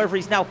 However,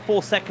 he's now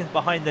 4 seconds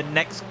behind the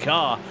next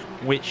car,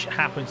 which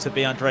happens to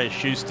be Andreas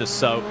Schuster.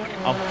 So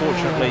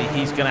unfortunately,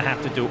 he's going to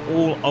have to do it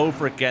all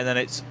over again, and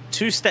it's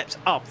 2 steps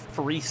up,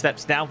 3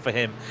 steps down for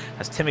him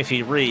as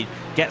Timothy Reed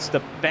gets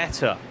the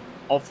better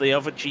of the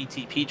other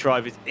GTP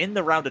drivers in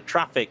the round of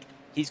traffic.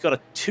 He's got a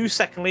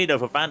 2-second lead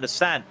over Van der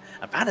Sant,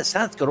 and Van der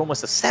Sant's got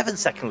almost a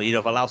 7-second lead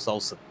over Laus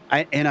Olsen.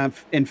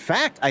 In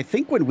fact, I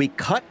think when we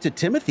cut to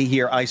Timothy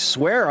here, I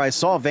swear I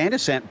saw Van der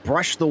Sant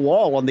brush the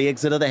wall on the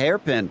exit of the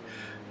hairpin.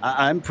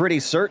 I'm pretty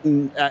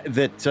certain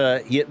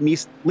that he at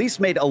least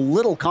made a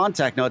little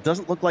contact. Now, it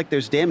doesn't look like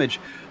there's damage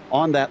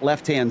on that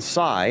left-hand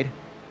side.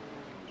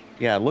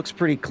 Yeah, it looks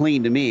pretty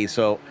clean to me,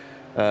 so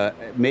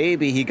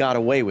maybe he got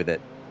away with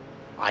it.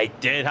 I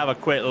did have a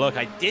quick look.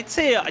 I did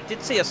see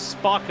a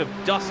spark of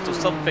dust or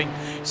something,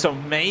 so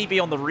maybe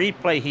on the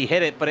replay he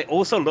hit it, but it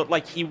also looked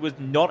like he was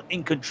not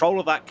in control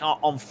of that car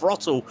on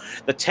throttle.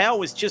 The tail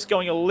was just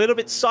going a little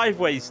bit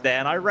sideways there,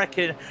 and I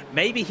reckon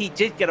maybe he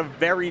did get a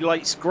very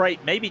light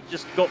scrape, maybe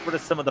just got rid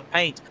of some of the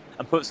paint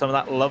and put some of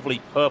that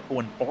lovely purple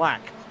and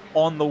black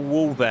on the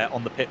wall there,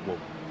 on the pit wall.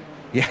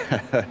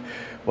 Yeah,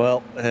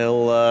 well,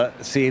 he'll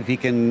see if he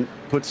can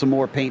put some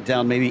more paint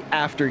down maybe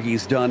after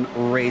he's done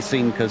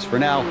racing, because for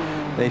now,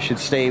 they should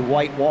stay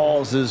white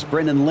walls as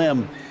Brendan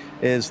Lim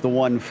is the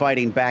one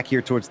fighting back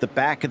here towards the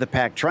back of the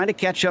pack, trying to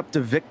catch up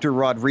to Victor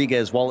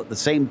Rodriguez, while at the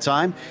same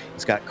time,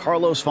 he's got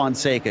Carlos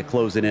Fonseca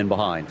closing in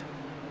behind.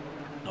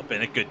 Not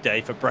been a good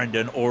day for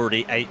Brendan,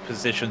 already 8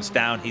 positions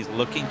down. He's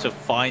looking to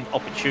find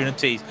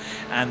opportunities,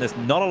 and there's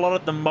not a lot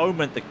at the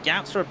moment. The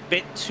gaps are a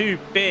bit too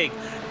big.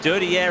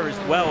 Dirty air as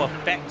well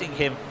affecting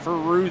him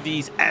through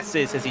these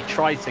S's as he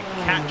tries to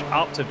catch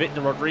up to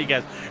Victor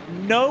Rodriguez.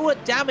 No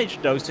damage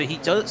though, so he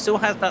still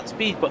has that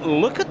speed, but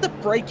look at the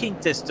braking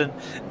distance.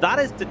 That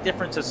is the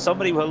difference as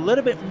somebody with a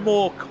little bit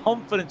more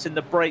confidence in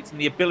the brakes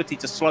and the ability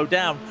to slow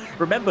down.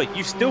 Remember,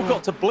 you've still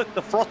got to blip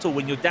the throttle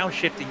when you're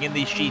downshifting in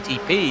these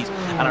GTPs,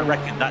 and I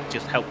reckon that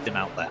just helped him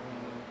out there.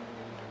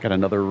 Got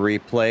another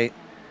replay.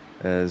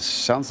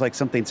 Sounds like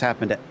something's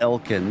happened to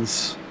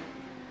Elkins.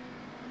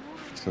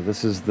 So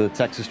this is the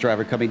Texas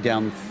driver coming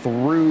down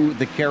through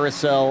the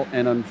carousel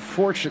and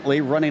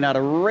unfortunately running out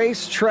of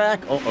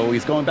racetrack. Uh-oh,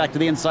 he's going back to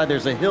the inside.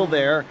 There's a hill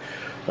there.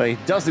 He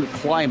doesn't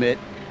climb it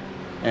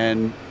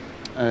and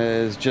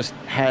just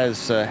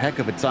has a heck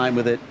of a time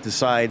with it.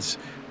 Decides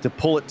to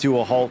pull it to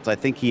a halt. I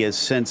think he has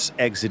since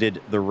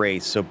exited the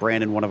race. So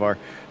Brandon, one of our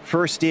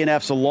first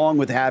DNFs along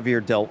with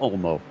Javier Del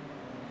Olmo.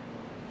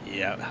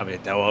 Yeah,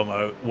 Javier Del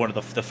Olmo, one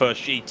of the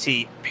first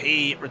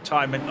GTP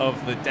retirement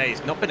of the day.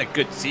 It's not been a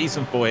good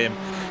season for him.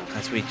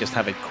 As we just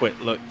have a quick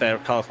look there,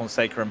 Carlos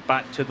Fonseca and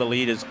back to the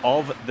leaders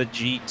of the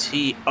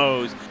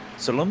GTOs.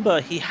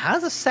 Salumba, he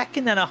has a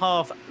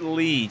 2.5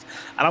 lead,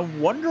 and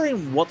I'm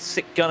wondering what's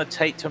it going to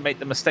take to make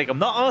the mistake. I'm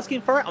not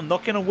asking for it. I'm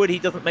knocking on wood he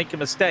doesn't make a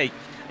mistake,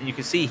 and you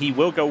can see he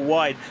will go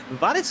wide.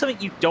 That is something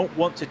you don't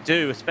want to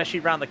do, especially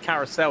around the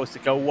carousel, is to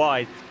go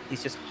wide.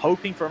 He's just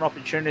hoping for an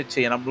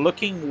opportunity, and I'm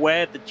looking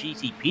where the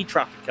GTP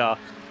traffic are.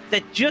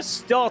 They're just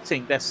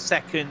starting their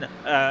second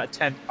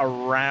attempt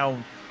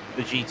around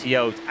the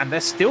GTOs, and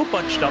they're still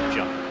bunched up,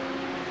 John.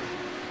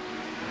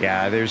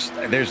 Yeah,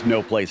 there's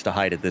no place to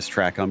hide at this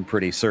track, I'm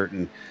pretty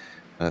certain.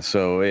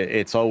 So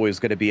it's always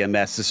going to be a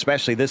mess,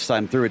 especially this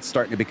time through. It's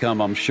starting to become,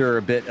 I'm sure,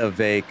 a bit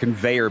of a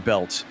conveyor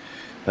belt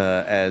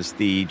as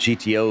the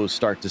GTOs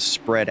start to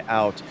spread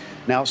out.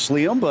 Now,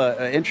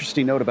 Sliumba,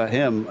 interesting note about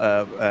him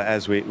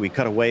as we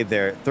cut away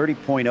there,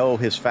 30.0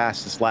 his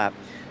fastest lap.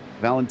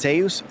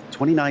 Valenteus,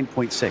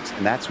 29.6,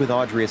 and that's with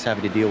Adrius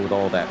having to deal with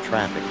all that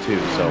traffic too.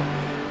 So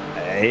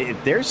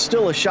there's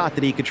still a shot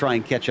that he could try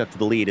and catch up to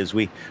the lead as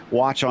we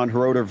watch on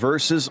Hirota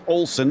versus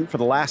Olsen for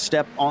the last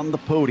step on the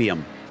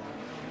podium.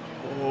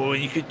 Oh,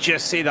 you could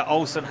just see that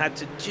Olsen had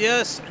to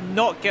just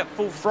not get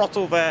full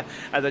throttle there,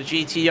 and the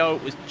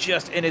GTO was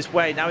just in his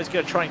way. Now he's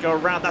going to try and go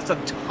around. That's a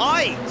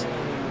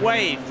tight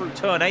way through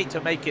turn 8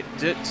 to make it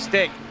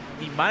stick.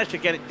 He managed to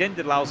get it done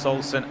to Lars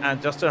Olsen,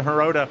 and Justin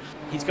Hirota,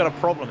 he's got a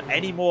problem.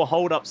 Any more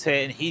hold-ups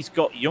here, and he's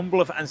got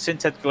Youngblood and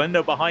Sintet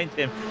Galindo behind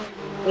him.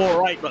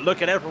 All right, but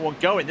look at everyone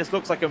going. This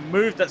looks like a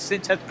move that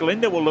Sintet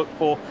Galindo will look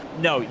for.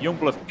 No,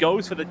 Youngblood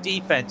goes for the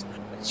defense.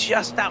 But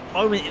just that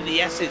moment in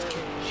the S's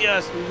can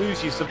just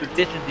lose you some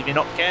positions if you're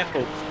not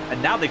careful.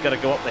 And now they've got to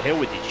go up the hill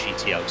with these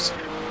GTOs.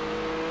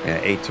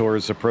 Yeah, Aitor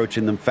is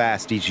approaching them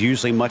fast. He's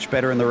usually much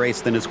better in the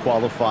race than his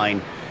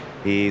qualifying.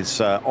 He's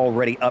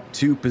already up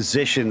 2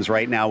 positions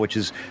right now, which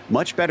is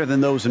much better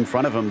than those in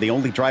front of him. The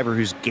only driver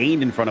who's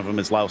gained in front of him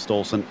is Laust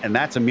Olsen, and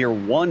that's a mere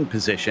 1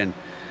 position.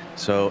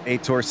 So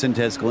Aitor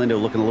Sintes Galindo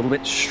looking a little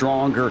bit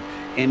stronger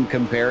in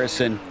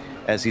comparison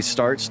as he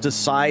starts to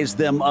size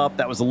them up.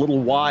 That was a little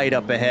wide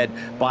up ahead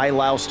by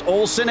Laust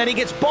Olsen, and he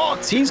gets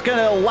balked. He's going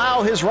to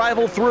allow his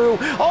rival through.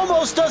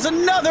 Almost does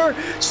another,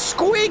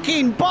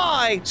 squeaking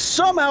by.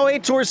 Somehow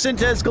Aitor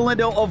Sintes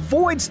Galindo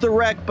avoids the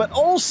wreck, but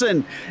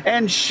Olsen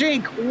and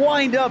Schink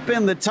wind up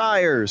in the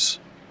tires.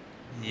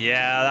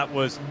 Yeah, that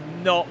was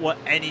not what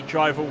any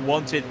driver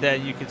wanted there.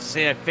 You could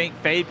see, I think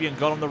Fabian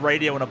got on the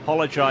radio and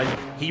apologized.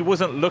 He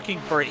wasn't looking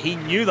for it. He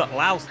knew that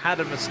Laus had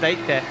a mistake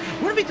there.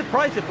 Wouldn't be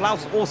surprised if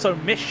Laus also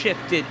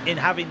misshifted in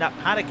having that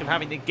panic of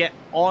having to get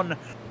on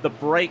the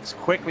brakes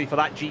quickly for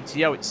that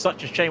GTO. It's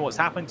such a shame what's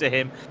happened to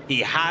him.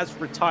 He has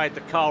retired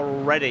the car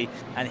already,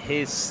 and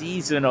his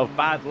season of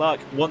bad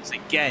luck once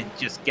again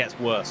just gets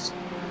worse.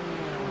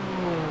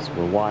 So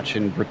we're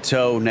watching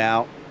Brito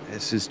now.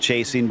 This is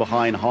chasing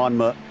behind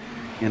Hanma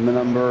in the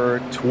number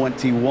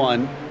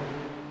 21,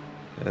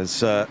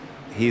 as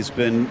he's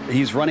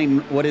running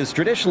what is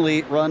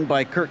traditionally run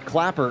by Kurt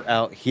Clapper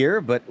out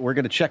here, but we're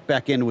going to check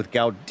back in with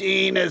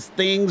Gaudin as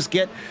things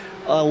get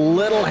a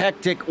little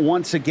hectic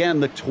once again.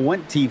 The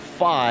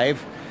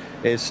 25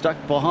 is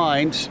stuck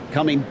behind,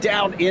 coming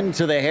down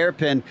into the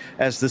hairpin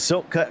as the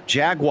Silk Cut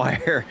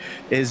Jaguar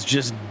is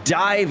just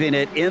diving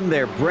it in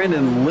there.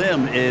 Brendan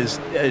Lim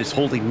is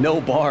holding no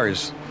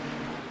bars.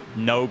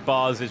 No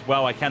bars as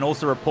well. I can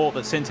also report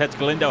that Sintet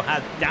Galindo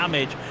has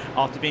damage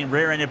after being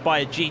rear-ended by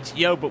a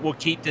GTO, but we'll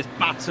keep this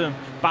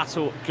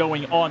battle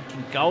going on.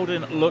 Can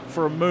Golden look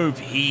for a move?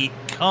 He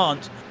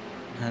can't.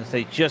 as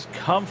they just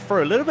come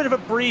through. A little bit of a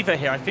breather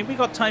here. I think we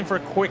got time for a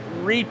quick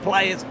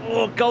replay. As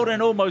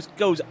Golden almost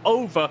goes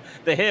over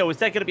the hill. Is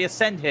there going to be a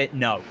send here?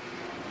 No.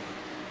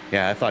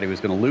 Yeah, I thought he was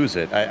going to lose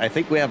it. I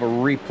think we have a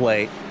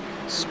replay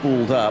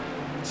spooled up.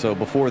 So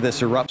before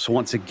this erupts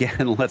once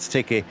again, let's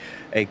take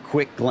a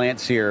quick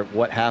glance here at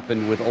what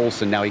happened with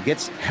Olsen. Now, he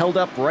gets held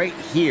up right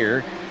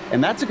here,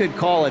 and that's a good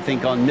call, I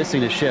think, on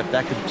missing a shift.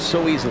 That could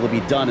so easily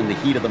be done in the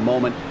heat of the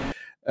moment.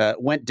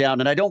 Went down,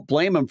 and I don't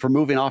blame him for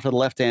moving off to the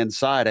left-hand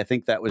side. I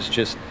think that was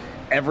just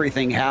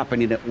everything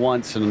happening at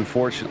once, and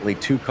unfortunately,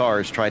 two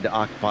cars tried to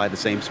occupy the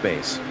same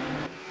space.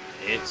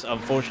 It's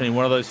unfortunately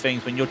one of those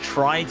things when you're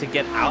trying to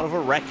get out of a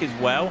wreck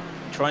as well,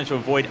 trying to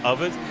avoid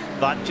others,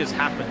 that just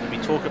happens. And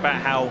we talk about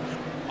how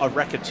a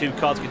wreck of 2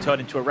 cars can turn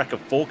into a wreck of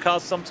 4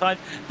 cars sometimes.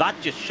 That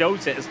just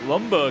shows it as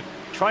Lundberg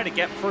trying to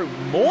get through.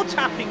 More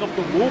tapping of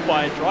the wall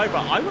by a driver.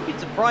 I would be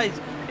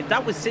surprised if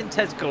that was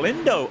Sintez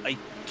Galindo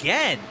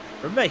again.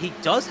 Remember, he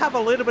does have a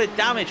little bit of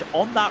damage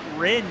on that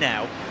rear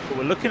now, but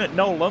we're looking at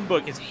Noel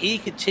Lundberg as he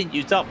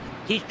continues up.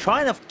 He's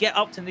trying to get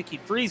up to Nicky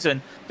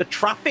Friesen. The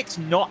traffic's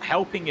not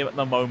helping him at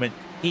the moment.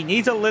 He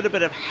needs a little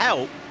bit of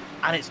help,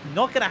 and it's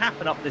not going to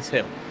happen up this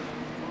hill.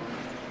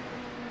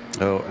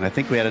 Oh, and I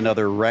think we had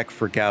another wreck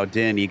for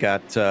Gaudin. He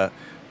got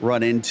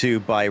run into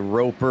by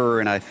Roper,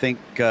 and I think,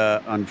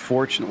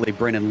 unfortunately,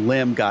 Brennan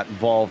Lim got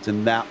involved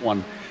in that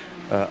one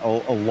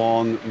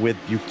along with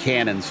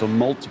Buchanan. So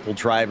multiple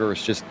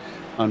drivers just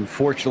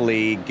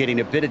unfortunately getting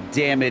a bit of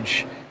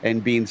damage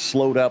and being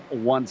slowed up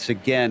once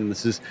again.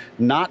 This has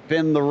not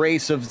been the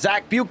race of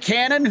Zach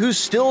Buchanan, who's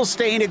still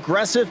staying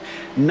aggressive,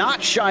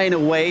 not shying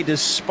away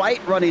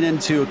despite running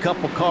into a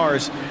couple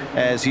cars,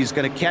 as he's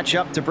going to catch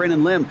up to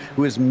Brendan Lim,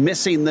 who is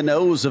missing the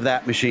nose of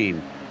that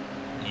machine.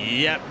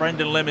 Yeah,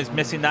 Brendan Lim is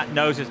missing that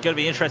nose. It's going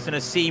to be interesting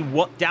to see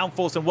what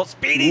downforce and what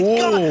speed he's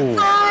got.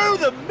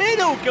 Through the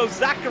middle goes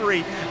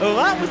Zachary. Well,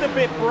 that was a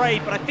bit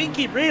brave, but I think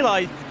he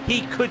realized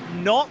he could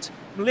not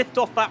lift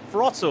off that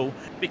throttle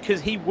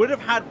because he would have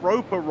had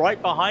Roper right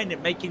behind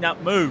him making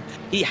that move.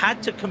 He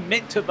had to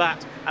commit to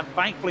that, and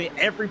thankfully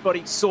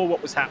everybody saw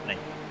what was happening.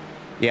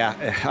 Yeah,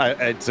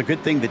 it's a good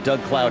thing that Doug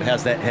Cloud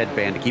has that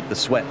headband to keep the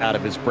sweat out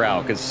of his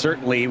brow, because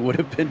certainly he would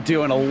have been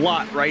doing a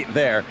lot right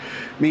there.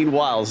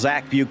 Meanwhile,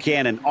 Zach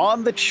Buchanan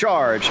on the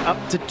charge,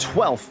 up to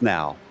 12th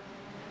now.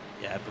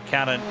 Yeah,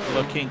 Buchanan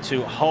looking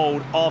to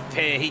hold off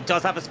here. He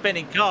does have a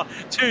spinning car.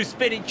 2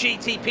 spinning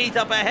GTPs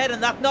up ahead,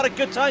 and that's not a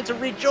good time to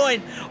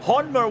rejoin.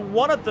 Honma,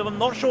 one of them. I'm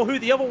not sure who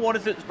the other one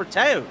is. It's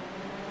Brateo.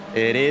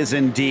 It is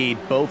indeed.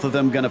 Both of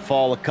them going to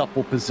fall a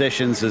couple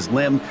positions as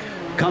Lim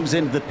comes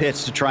into the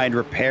pits to try and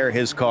repair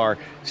his car,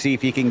 see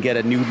if he can get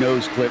a new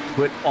nose clip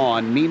put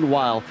on.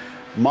 Meanwhile,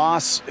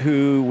 Moss,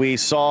 who we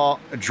saw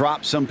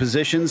drop some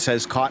positions,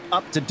 has caught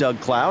up to Doug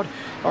Cloud.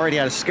 Already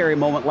had a scary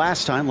moment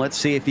last time. Let's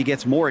see if he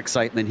gets more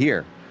excitement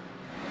here.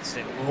 It's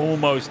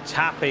almost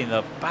tapping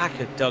the back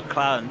of Doug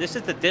Cloud, and this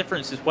is the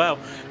difference as well.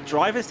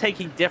 Drivers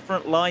taking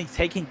different lines,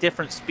 taking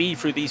different speed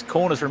through these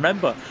corners.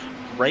 Remember,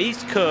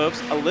 raised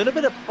curves, a little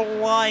bit of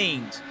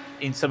blind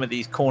in some of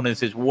these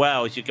corners as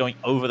well as you're going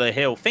over the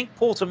hill. Think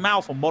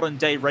Portimao for modern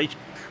day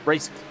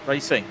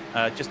racing.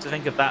 Just to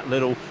think of that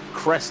little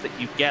crest that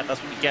you get.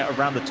 That's what you get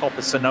around the top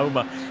of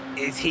Sonoma.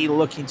 Is he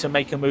looking to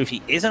make a move?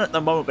 He isn't at the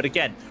moment, but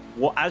again,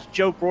 as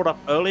Joe brought up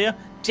earlier,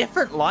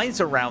 different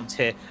lines around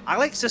here.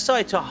 Alex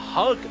decided to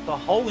hug the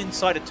whole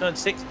inside of turn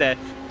 6 there.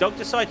 Doug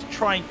decided to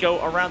try and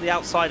go around the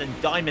outside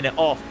and diamond it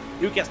off.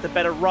 Who gets the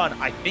better run?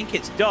 I think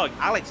it's Doug.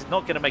 Alex is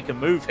not going to make a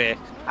move here.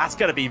 That's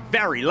going to be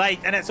very late,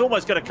 and it's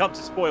almost going to come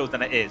to spoils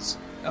than it is.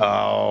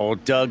 Oh,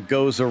 Doug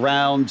goes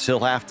around.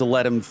 He'll have to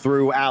let him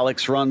through.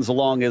 Alex runs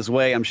along his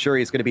way. I'm sure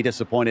he's going to be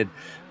disappointed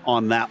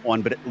on that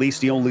one, but at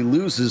least he only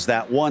loses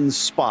that one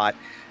spot,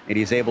 and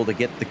he's able to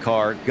get the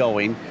car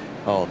going.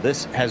 Oh,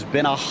 this has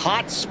been a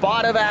hot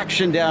spot of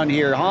action down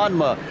here.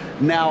 Hanma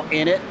now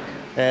in it,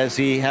 as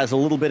he has a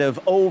little bit of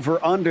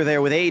over-under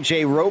there with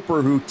A.J.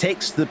 Roper, who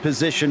takes the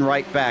position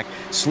right back.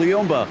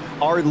 Sliumba,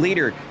 our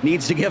leader,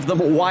 needs to give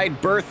them a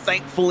wide berth.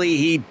 Thankfully,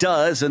 he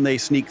does, and they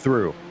sneak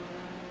through.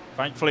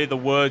 Thankfully, the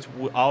words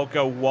 "I'll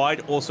go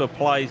wide" also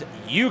applies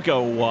 "you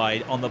go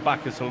wide" on the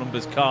back of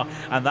Salumba's car,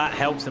 and that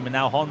helps him. And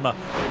now Honma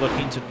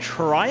looking to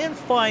try and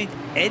find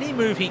any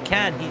move he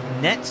can. He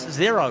nets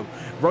 0.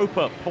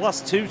 Roper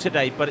 +2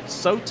 today, but it's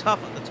so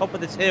tough at the top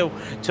of this hill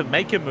to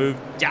make a move.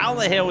 Down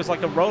the hill is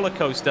like a roller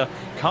coaster.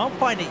 Can't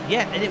find it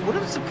yet, and it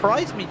wouldn't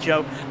surprise me,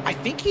 Joe. I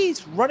think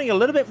he's running a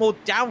little bit more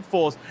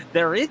downforce.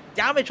 There is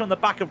damage on the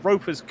back of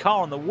Roper's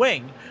car on the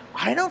wing.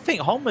 I don't think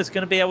Honma's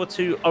going to be able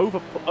to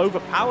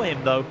overpower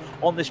him, though,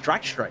 on this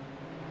drag straight.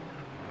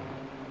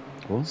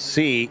 We'll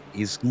see.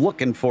 He's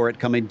looking for it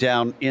coming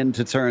down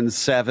into turn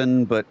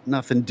 7, but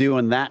nothing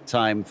doing that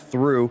time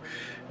through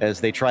as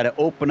they try to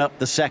open up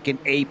the second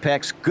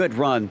apex. Good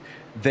run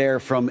there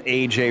from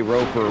A.J.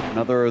 Roper,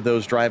 another of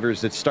those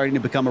drivers that's starting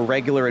to become a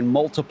regular in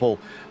multiple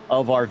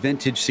of our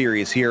vintage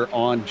series here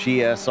on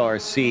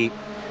GSRC,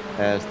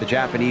 as the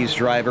Japanese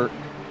driver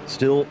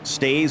still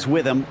stays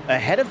with him.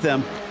 Ahead of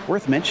them,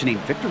 worth mentioning,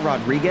 Victor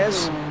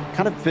Rodriguez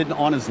kind of been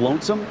on his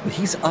lonesome.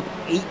 He's up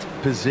 8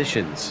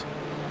 positions.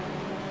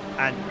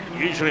 And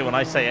usually when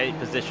I say 8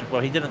 positions,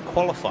 well, he didn't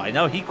qualify.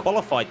 No, he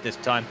qualified this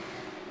time.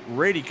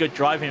 Really good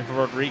driving for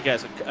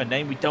Rodriguez, a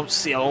name we don't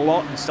see a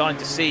lot, and starting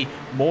to see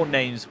more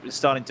names we're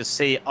starting to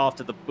see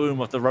after the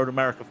boom of the Road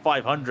America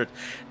 500.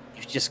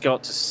 You've just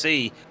got to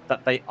see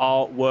that they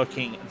are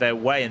working their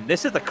way. And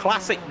this is the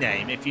classic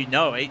name, if you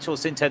know, Heitor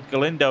Sinted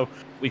Galindo.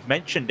 We've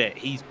mentioned it.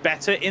 He's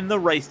better in the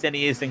race than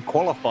he is in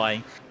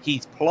qualifying.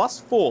 He's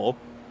 +4.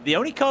 The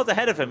only cars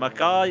ahead of him are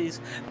guys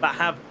that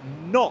have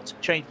not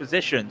changed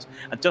positions.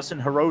 And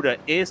Dustin Hirota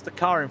is the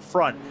car in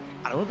front.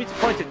 And I won't be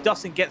disappointed if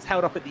Dustin gets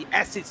held up at the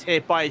S's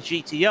here by a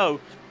GTO.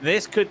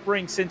 This could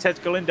bring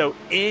Sinted Galindo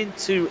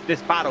into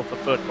this battle for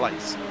 3rd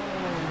place.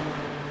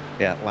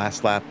 Yeah,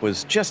 last lap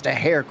was just a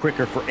hair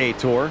quicker for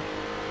Heitor,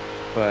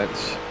 but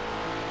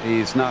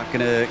he's not going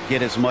to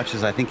get as much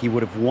as I think he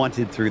would have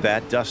wanted through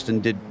that. Dustin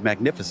did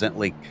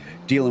magnificently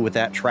dealing with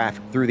that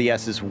traffic through the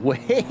S's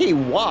way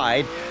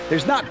wide.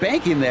 There's not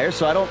banking there,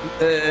 so I don't.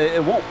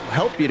 It won't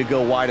help you to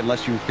go wide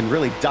unless you can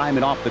really dime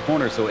it off the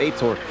corner. So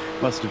Heitor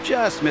must have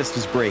just missed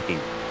his braking.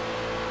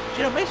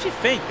 You know, it makes you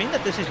think, being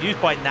that this is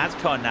used by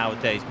NASCAR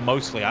nowadays,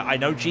 mostly. I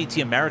know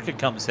GT America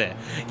comes here.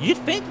 You'd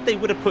think that they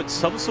would have put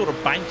some sort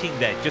of banking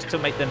there just to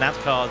make the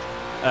NASCAR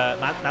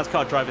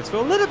drivers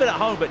feel a little bit at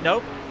home, but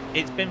nope.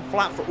 It's been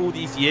flat for all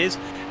these years,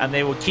 and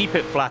they will keep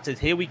it flattered.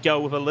 Here we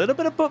go with a little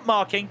bit of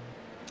bookmarking.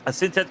 And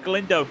Sinted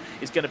Galindo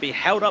is going to be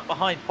held up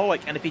behind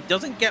Pollock, and if he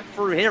doesn't get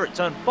through here at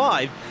turn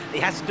 5, he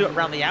has to do it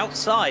around the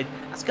outside.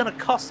 That's going to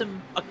cost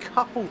him a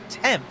couple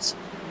tenths.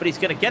 But he's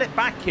going to get it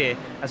back here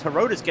as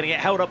Hirota's going to get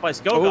held up by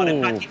Skogard.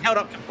 In fact, he's held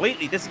up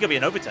completely. This is going to be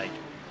an overtake.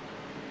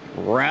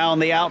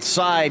 Round the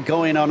outside,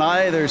 going on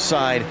either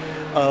side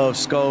of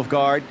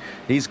Skogard.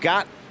 He's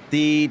got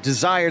the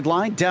desired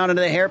line down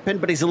into the hairpin,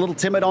 but he's a little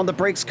timid on the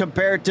brakes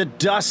compared to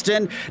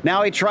Dustin.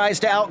 Now he tries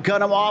to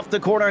outgun him off the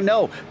corner.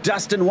 No,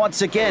 Dustin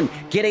once again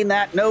getting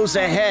that nose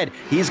ahead.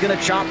 He's going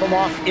to chop him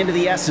off into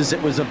the S's.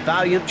 It was a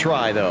valiant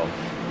try, though.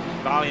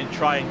 Valiant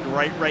try and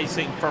great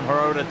racing from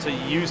Hirota to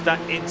use that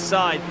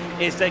inside.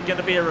 Is there going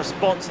to be a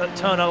response at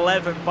turn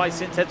 11 by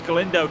Sinted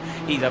Galindo?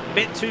 He's a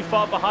bit too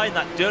far behind.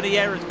 That dirty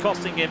air is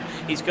costing him.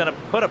 He's going to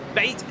put a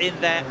bait in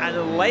there,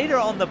 and later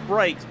on the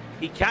brakes,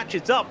 he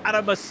catches up, and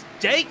a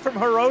mistake from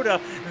Hirota.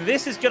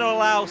 This is going to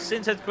allow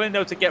Sinted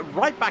Galindo to get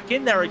right back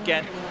in there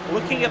again.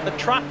 Looking at the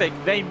traffic,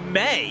 they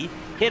may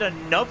hit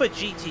another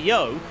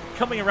GTO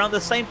coming around the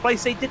same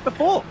place they did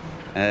before.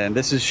 And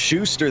this is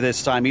Schuster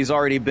this time. He's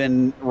already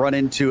been run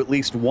into at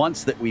least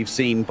once that we've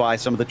seen by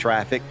some of the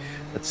traffic.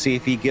 Let's see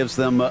if he gives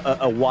them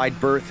a wide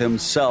berth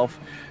himself.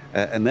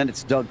 And then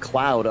it's Doug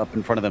Cloud up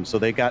in front of them. So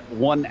they got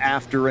one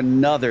after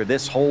another.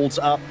 This holds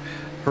up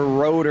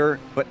Hirota,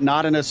 but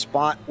not in a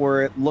spot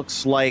where it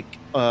looks like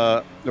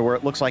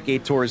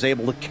Heitor is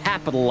able to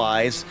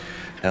capitalize.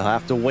 He'll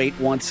have to wait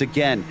once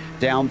again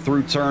down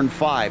through turn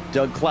 5.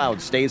 Doug Cloud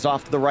stays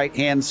off to the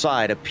right-hand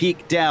side. A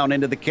peek down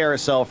into the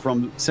carousel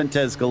from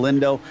Sinted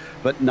Galindo,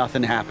 but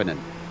nothing happening.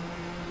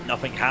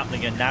 Nothing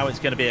happening, and now it's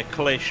going to be a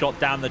clear shot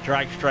down the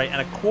drag straight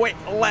and a quick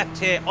left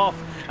here off.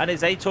 And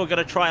is Heitor going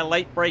to try a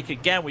late break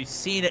again? We've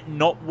seen it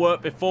not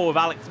work before with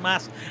Alex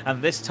Mas,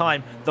 and this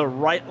time the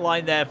right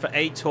line there for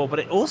Heitor. But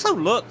it also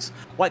looks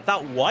like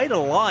that wider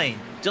line,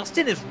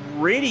 Dustin is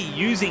really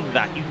using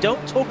that. You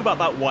don't talk about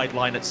that wide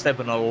line at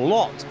 7 a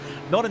lot.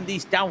 Not in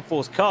these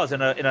downforce cars.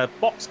 In a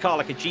box car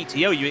like a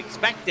GTO, you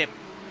expect it.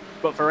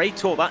 But for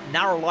Heitor, that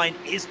narrow line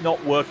is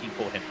not working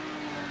for him.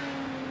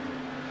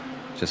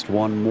 Just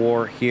one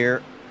more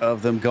here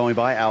of them going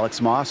by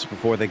Alex Moss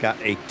before they got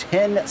a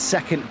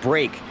 10-second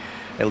break,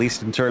 at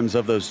least in terms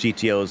of those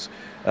GTOs,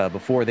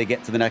 before they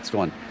get to the next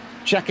one.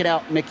 Check it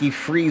out, Mickey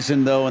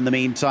Friesen, though, in the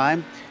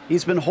meantime.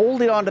 He's been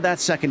holding on to that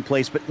second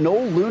place, but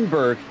Noel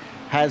Lundberg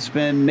has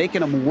been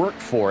making him work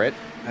for it.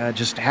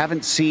 Just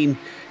haven't seen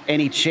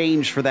any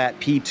change for that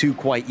P2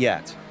 quite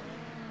yet.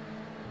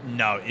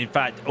 No, in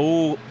fact,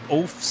 all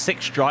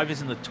 6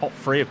 drivers in the top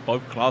 3 of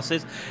both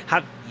classes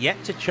have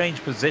yet to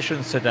change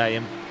positions today.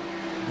 And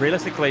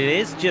realistically, it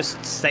is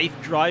just safe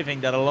driving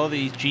that a lot of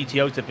these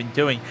GTOs have been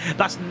doing.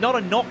 That's not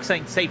a knock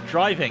saying safe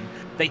driving.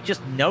 They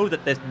just know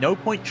that there's no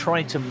point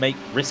trying to make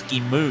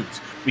risky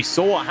moves. We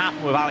saw what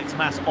happened with Alex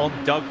Mas on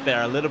Doug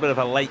there, a little bit of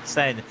a late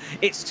send.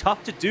 It's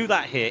tough to do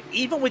that here.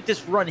 Even with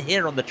this run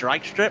here on the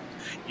drag strip,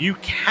 you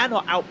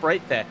cannot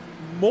outbrake there.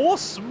 More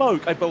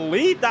smoke, I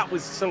believe that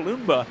was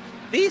Salumba.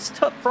 These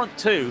front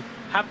 2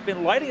 have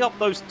been lighting up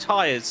those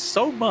tires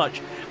so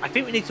much, I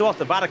think we need to ask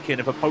the Vatican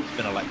if a pope's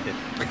been elected.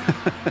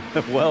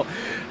 Well,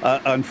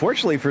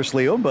 unfortunately for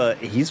Sliumba,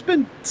 he's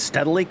been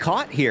steadily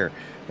caught here.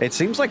 It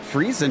seems like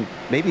Friesen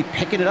maybe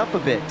picking it up a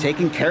bit,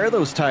 taking care of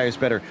those tires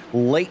better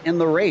late in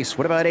the race.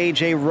 What about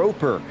AJ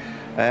Roper?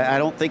 I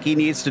don't think he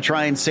needs to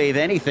try and save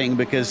anything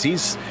because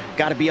he's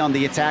got to be on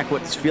the attack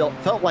what's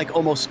felt like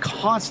almost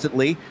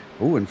constantly.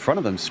 Ooh, in front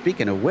of them,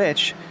 speaking of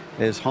which,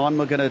 is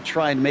Hanma going to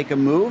try and make a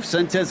move?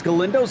 Sinted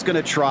Galindo's going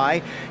to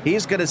try.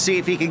 He's going to see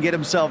if he can get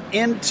himself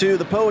into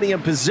the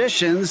podium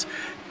positions.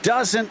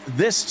 doesn't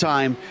this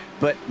time,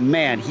 but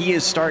man, he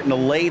is starting to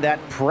lay that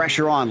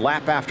pressure on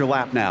lap after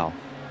lap now.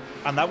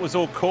 And that was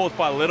all caused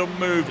by a little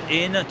move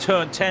in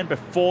turn 10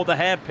 before the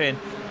hairpin,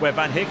 where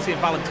Van Hixie and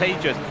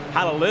Valentejas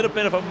had a little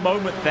bit of a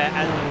moment there,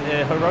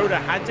 and Hirota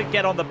had to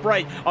get on the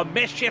brake. A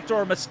misshift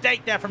or a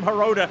mistake there from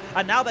Hirota,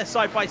 and now they're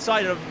side by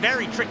side in a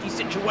very tricky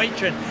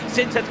situation.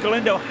 Sintez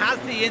Galindo has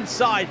the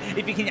inside.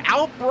 If he can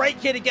outbrake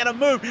here to get a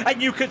move,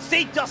 and you could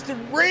see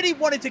Dustin really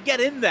wanted to get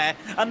in there,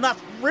 and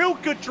that's real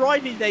good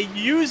driving there,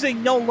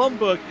 using Noel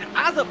Lundberg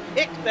as a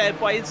pick there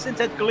by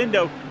Sintez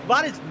Galindo.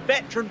 That is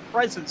veteran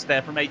presence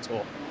there from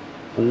Aitor.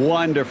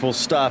 Wonderful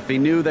stuff. He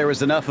knew there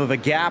was enough of a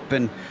gap,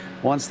 and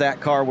once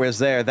that car was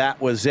there, that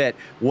was it.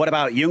 What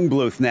about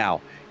Jungbluth now?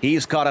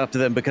 He's caught up to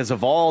them because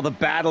of all the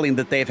battling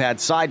that they've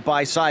had side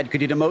by side.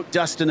 Could you demote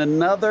Dustin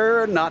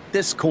another? Not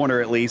this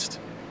corner, at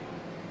least.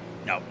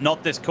 No,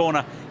 not this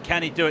corner.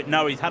 Can he do it?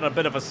 No, he's had a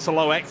bit of a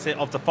slow exit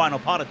of the final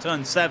part of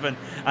turn 7,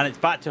 and it's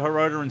back to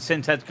Hirota and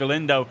Sintez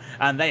Galindo,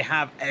 and they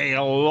have a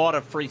lot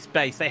of free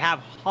space. They have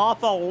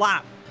half a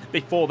lap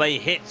before they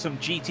hit some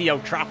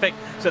GTO traffic,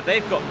 so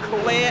they've got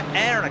clear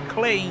air and a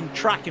clean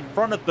track in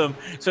front of them.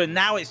 So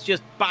now it's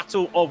just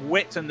battle of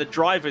wits and the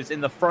drivers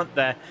in the front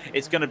there.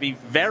 It's going to be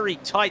very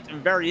tight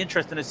and very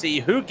interesting to see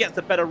who gets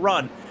the better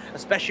run.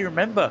 Especially,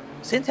 remember,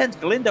 Sintez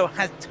Galindo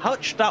has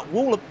touched that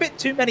wall a bit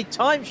too many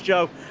times,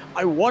 Joe.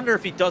 I wonder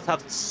if he does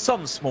have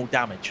some small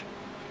damage.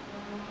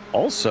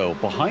 Also,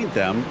 behind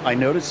them, I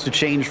noticed a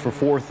change for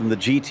fourth in the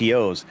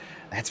GTOs.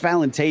 That's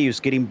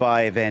Valentejas getting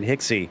by Van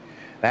Hixie.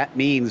 That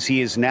means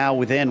he is now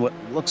within what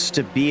looks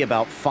to be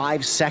about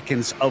 5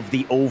 seconds of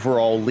the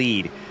overall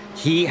lead.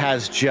 He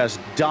has just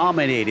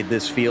dominated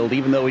this field,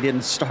 even though he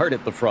didn't start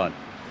at the front.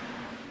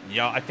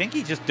 Yeah, I think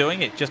he's just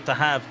doing it just to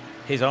have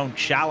his own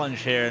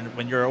challenge here. And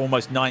when you're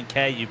almost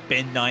 9K, you've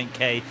been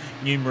 9K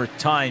numerous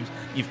times,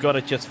 you've got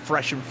to just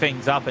freshen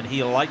things up, and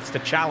he likes to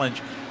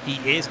challenge. He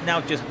is now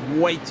just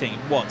waiting.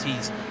 What,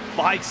 he's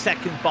 5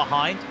 seconds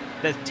behind?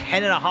 There's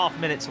 10.5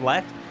 minutes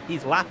left.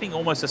 He's lapping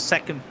almost a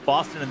second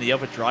faster than the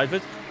other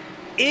drivers.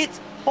 It's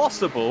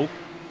possible,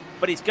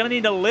 but he's going to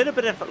need a little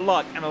bit of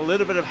luck and a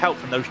little bit of help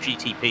from those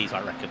GTPs,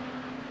 I reckon.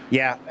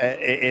 Yeah,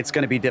 it's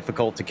going to be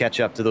difficult to catch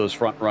up to those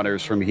front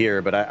runners from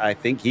here, but I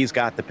think he's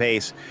got the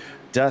pace.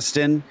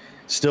 Dustin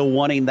still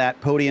wanting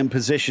that podium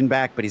position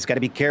back, but he's got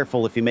to be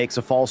careful. If he makes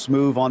a false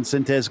move on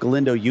Sintez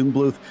Galindo,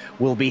 Jungbluth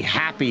will be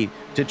happy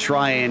to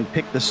try and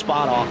pick the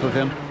spot off of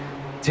him.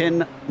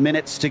 10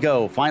 minutes to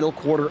go. Final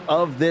quarter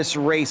of this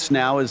race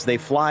now as they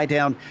fly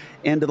down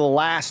into the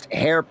last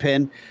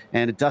hairpin,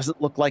 and it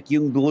doesn't look like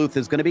Jungbluth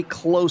is going to be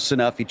close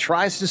enough. He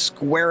tries to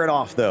square it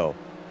off, though.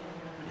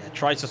 Yeah,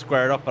 tries to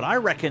square it off, but I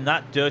reckon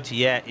that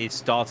dirty air is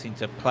starting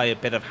to play a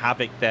bit of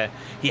havoc there.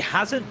 He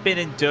hasn't been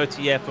in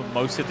dirty air for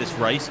most of this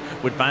race,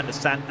 with Van der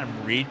Sant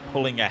and Reed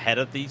pulling ahead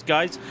of these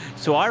guys.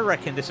 So I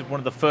reckon this is one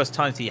of the first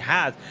times he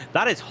has.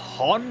 That is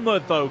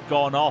Honma, though,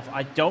 gone off.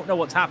 I don't know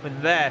what's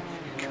happened there.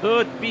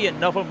 Could be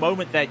another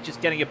moment there, just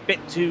getting a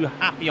bit too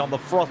happy on the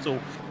throttle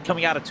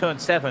coming out of turn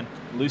 7,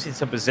 losing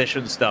some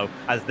positions though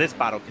as this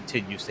battle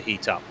continues to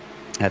heat up.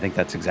 I think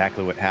that's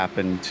exactly what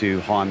happened to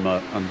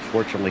Honma,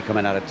 unfortunately,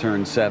 coming out of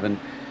turn 7.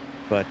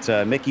 But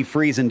Mickey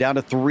Friesen down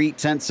to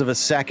 0.3 of a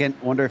second.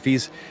 Wonder if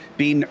he's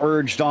being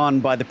urged on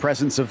by the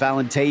presence of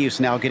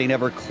Valentejas now getting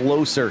ever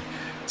closer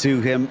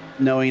to him,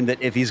 knowing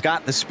that if he's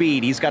got the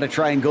speed, he's got to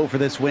try and go for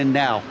this win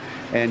now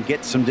and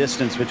get some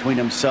distance between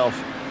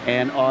himself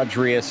and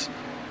Audrius.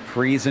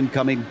 Friesen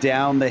coming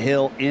down the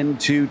hill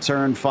into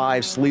turn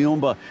 5.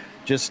 Sliumba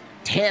just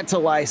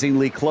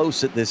tantalizingly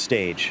close at this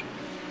stage.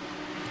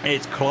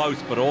 It's close,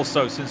 but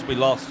also since we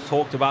last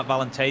talked about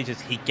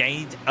Valentejas, he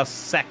gained a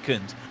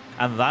second,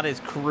 and that is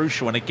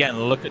crucial. And again,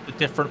 look at the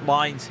different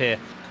lines here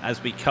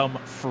as we come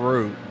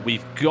through.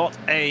 We've got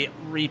a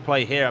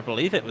replay here. I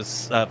believe it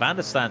was Van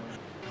der Sant.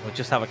 We'll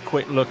just have a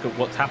quick look at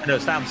what's happened. No,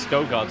 Sam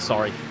Skogard,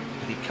 sorry,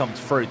 he comes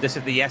through. This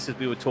is the S's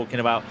we were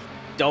talking about.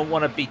 Don't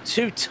want to be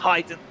too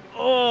tight.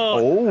 I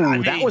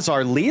mean, that was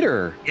our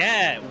leader.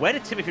 Yeah, where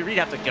did Timothy Reed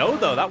have to go,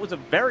 though? That was a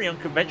very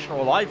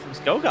unconventional line from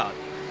Skogard.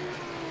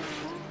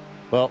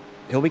 Well,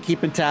 he'll be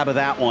keeping tab of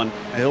that one.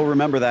 He'll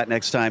remember that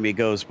next time he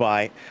goes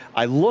by.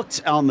 I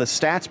looked on the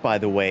stats, by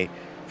the way.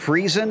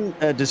 Friesen,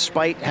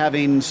 despite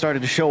having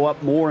started to show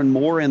up more and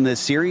more in this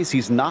series,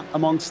 he's not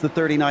amongst the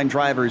 39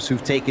 drivers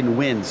who've taken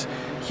wins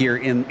here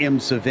in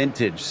IMSA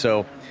Vintage.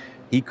 So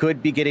he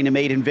could be getting a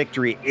maiden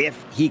victory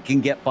if he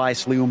can get by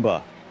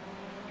Sliumba.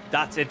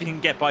 That's if he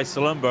can get by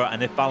Sliumba,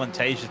 and if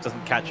Valentejas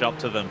doesn't catch up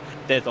to them.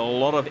 There's a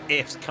lot of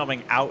ifs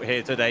coming out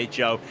here today,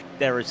 Joe.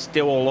 There is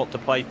still a lot to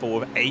play for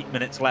with 8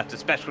 minutes left,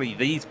 especially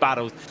these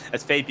battles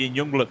as Fabian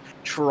Jungbluth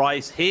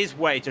tries his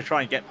way to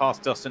try and get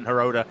past Dustin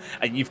Hirota.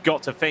 And you've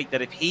got to think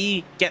that if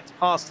he gets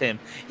past him,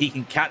 he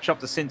can catch up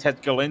to Sintez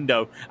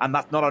Galindo. And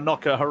that's not a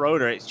knock at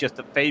Hirota. It's just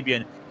that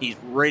Fabian, he's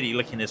really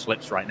licking his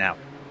lips right now.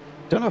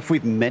 Don't know if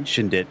we've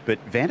mentioned it, but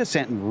Van der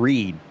Sant and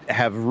Reed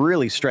have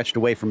really stretched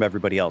away from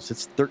everybody else.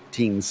 It's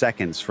 13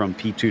 seconds from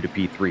P2 to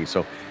P3,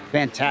 so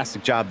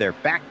fantastic job there.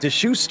 Back to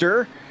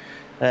Schuster,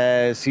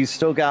 as he's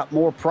still got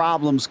more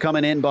problems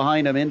coming in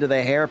behind him into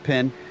the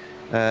hairpin.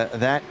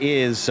 That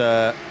is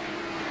the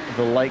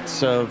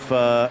likes of...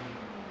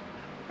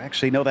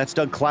 actually, no, that's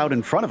Doug Cloud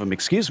in front of him.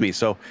 Excuse me.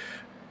 So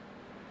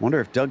wonder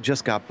if Doug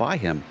just got by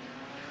him.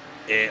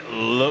 It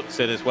looks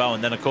it as well.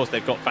 And then, of course,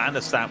 they've got Van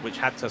der Stamp, which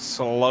had to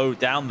slow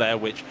down there,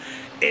 which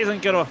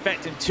isn't going to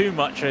affect him too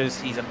much as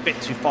he's a bit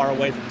too far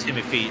away from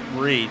Timothy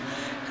Reed.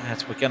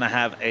 As we're going to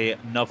have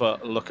another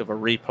look of a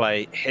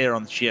replay here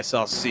on the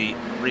GSRC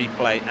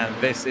replay.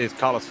 And this is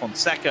Carlos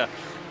Fonseca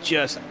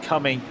just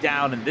coming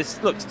down. And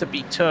this looks to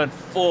be turn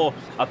 4,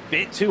 a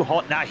bit too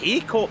hot. Now,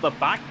 he caught the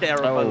back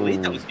there. I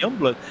believe that was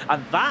Youngblood.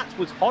 And that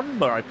was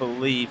Honma, I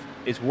believe,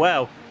 as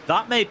well.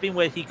 That may have been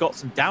where he got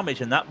some damage,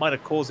 and that might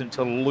have caused him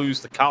to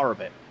lose the car a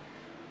bit.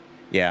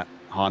 Yeah,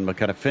 Honma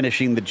kind of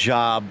finishing the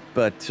job,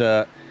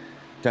 but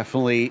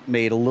definitely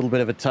made a little bit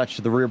of a touch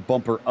to the rear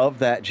bumper of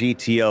that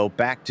GTO.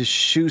 Back to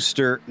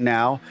Schuster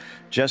now,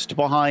 just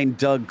behind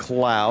Doug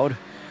Cloud.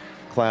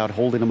 Cloud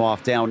holding him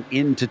off down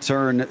into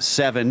turn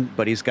 7,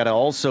 but he's got to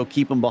also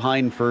keep him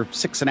behind for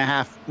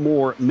 6.5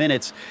 more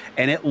minutes,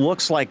 and it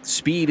looks like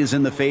speed is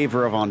in the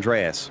favor of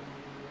Andreas.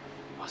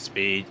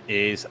 Speed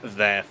is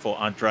there for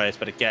Andreas,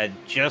 but again,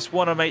 just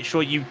want to make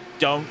sure you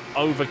don't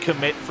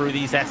overcommit through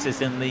these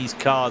S's in these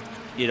cars.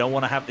 You don't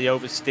want to have the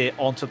oversteer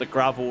onto the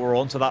gravel or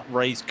onto that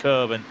raised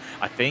curve, and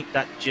I think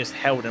that just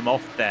held him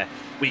off there.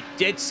 We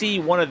did see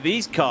one of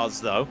these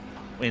cars, though,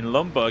 in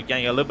Lumberg,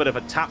 getting a little bit of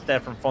a tap there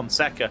from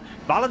Fonseca.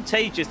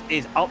 Valantages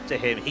is up to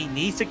him. He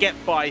needs to get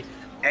by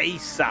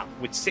ASAP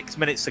with 6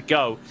 minutes to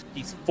go.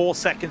 He's 4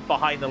 seconds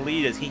behind the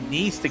leaders. He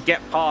needs to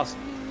get past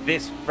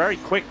this very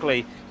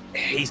quickly.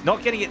 He's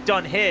not getting it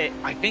done here.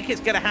 I think it's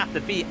going to have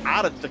to be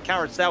out of the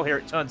carousel here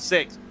at turn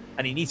 6,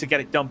 and he needs to get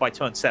it done by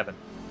turn 7.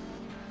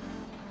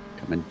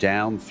 Coming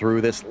down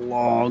through this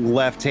long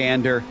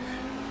left-hander.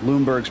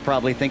 Bloomberg's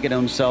probably thinking to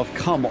himself,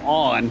 come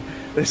on.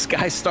 This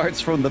guy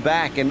starts from the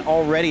back, and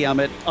already I'm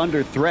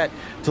under threat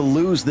to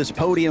lose this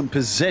podium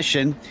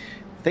position.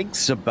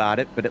 Thinks about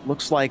it, but it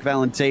looks like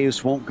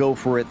Valenteus won't go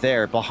for it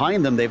there.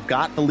 Behind them, they've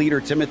got the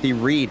leader, Timothy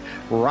Reed,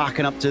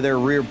 rocking up to their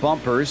rear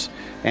bumpers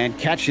and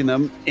catching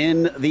them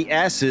in the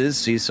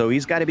S's. So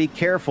he's got to be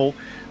careful.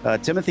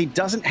 Timothy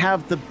doesn't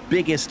have the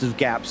biggest of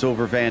gaps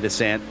over Van de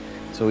Sant,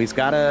 so he's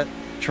got to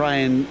try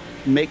and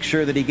make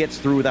sure that he gets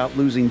through without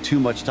losing too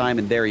much time,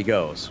 and there he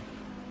goes.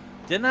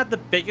 Didn't have the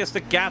biggest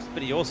of gaps,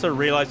 but he also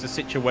realized the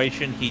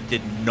situation. He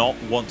did not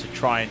want to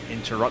try and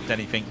interrupt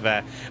anything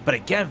there. But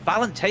again,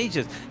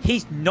 Valantages,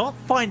 he's not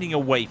finding a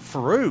way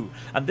through.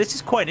 And this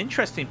is quite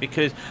interesting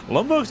because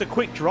Lumberg's a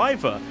quick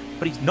driver,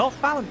 but he's not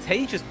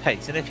Valantages'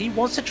 pace. And if he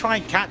wants to try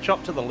and catch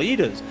up to the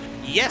leaders,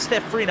 yes,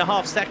 they're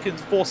 3.5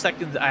 seconds, 4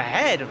 seconds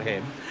ahead of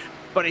him,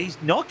 but he's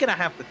not going to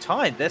have the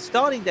time. They're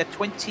starting their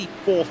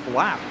 24th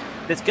lap.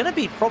 There's going to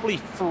be probably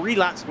 3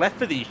 laps left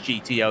for these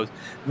GTOs.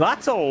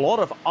 That's a lot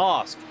of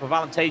ask for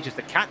Valantages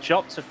to catch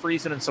up to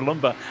Friesen and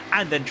Salumba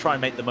and then try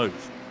and make the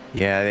move.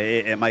 Yeah,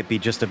 it might be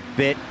just a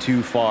bit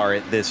too far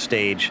at this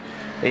stage.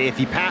 If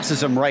he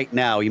passes him right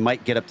now, he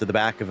might get up to the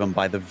back of him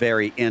by the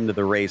very end of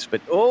the race.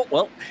 But, oh,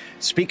 well,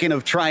 speaking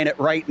of trying it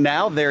right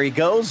now, there he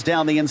goes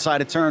down the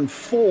inside of turn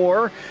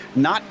 4.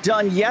 Not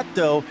done yet,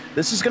 though.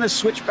 This is going to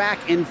switch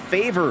back in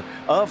favor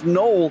of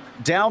Noel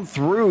down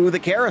through the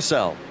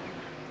carousel.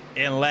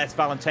 Unless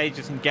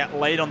Valantages can get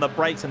laid on the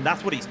brakes, and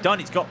that's what he's done.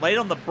 He's got laid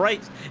on the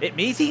brakes. It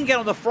means he can get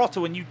on the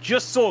throttle, and you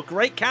just saw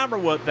great camera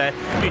work there.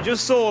 You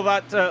just saw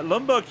that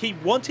Lumberg, he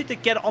wanted to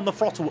get on the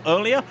throttle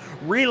earlier,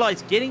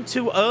 realized getting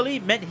too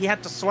early meant he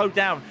had to slow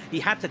down. He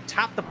had to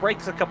tap the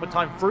brakes a couple of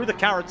times through the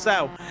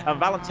carousel,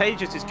 and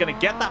Valantages is going to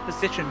get that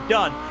position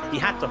done. He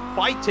had to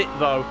fight it,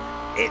 though.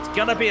 It's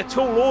going to be a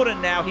tall order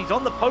now. He's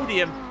on the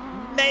podium.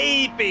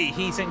 Maybe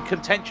he's in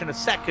contention a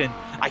second.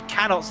 I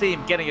cannot see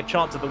him getting a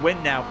chance at the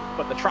win now,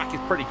 but the track is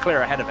pretty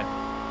clear ahead of him.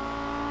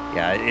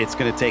 Yeah, it's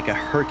going to take a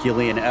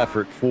Herculean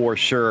effort for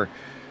sure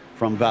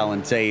from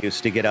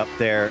Valanteus to get up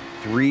there.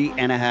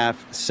 3.5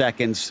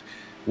 seconds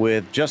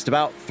with just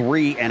about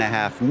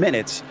 3.5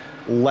 minutes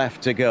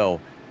left to go.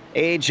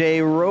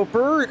 AJ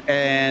Roper,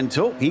 and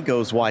he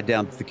goes wide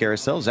down the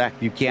carousel. Zach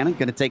Buchanan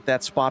going to take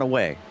that spot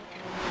away.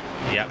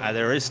 Yeah,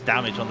 there is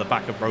damage on the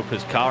back of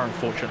Roper's car.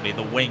 Unfortunately,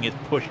 the wing is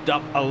pushed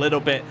up a little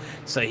bit,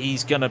 so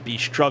he's going to be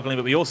struggling.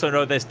 But we also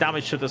know there's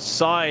damage to the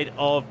side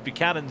of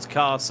Buchanan's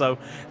car, so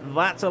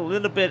that's a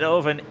little bit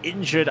of an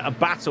injured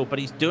battle, but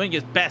he's doing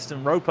his best.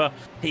 And Roper,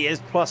 he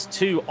is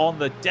 +2 on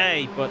the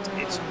day, but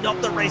it's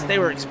not the race they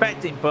were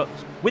expecting. But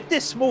with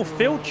this small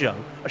field, Joe,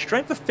 a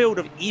strength of field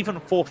of even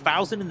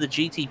 4,000 in the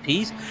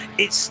GTPs,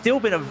 it's still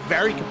been a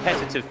very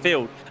competitive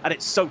field, and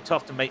it's so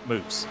tough to make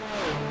moves.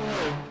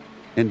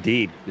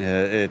 Indeed.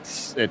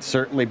 It's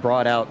certainly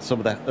brought out some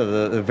of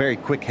the very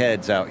quick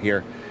heads out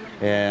here.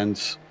 And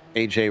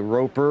AJ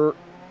Roper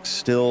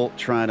still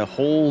trying to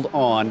hold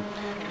on.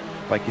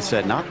 Like you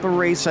said, not the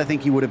race I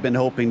think he would have been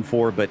hoping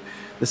for, but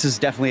this is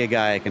definitely a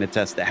guy I can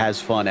attest that has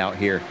fun out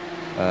here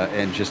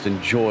and just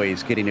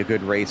enjoys getting a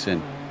good race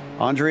in.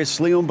 Andreas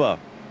Sliumba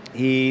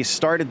He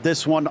started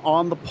this one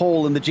on the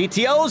pole in the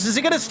GTOs. Is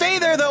he going to stay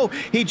there, though?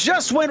 He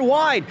just went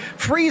wide.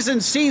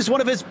 Friesen sees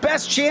one of his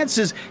best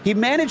chances. He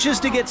manages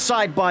to get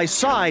side by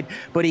side,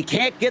 but he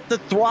can't get the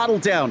throttle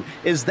down.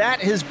 Is that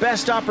his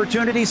best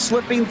opportunity,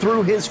 slipping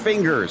through his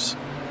fingers?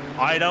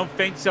 I don't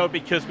think so,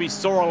 because we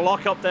saw a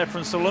lock up there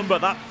from Salumba.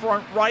 That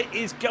front right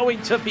is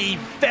going to be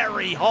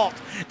very hot.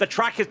 The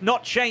track has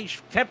not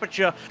changed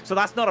temperature, so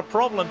that's not a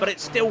problem, but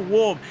it's still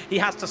warm. He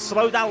has to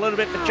slow down a little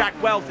bit for Jack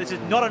Wells. This is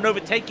not an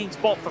overtaking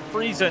spot for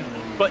Friesen,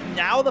 but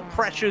now the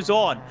pressure's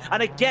on.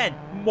 And again,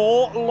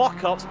 more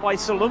lockups by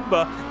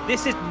Salumba.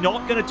 This is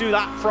not going to do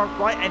that front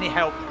right any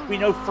help. We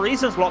know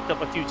Friesen's locked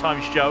up a few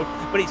times, Joe,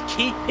 but he's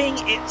keeping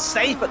it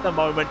safe at the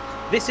moment.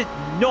 This is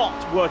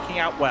not working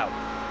out well.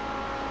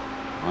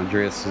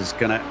 Andreas is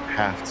going to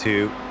have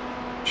to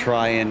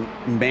try and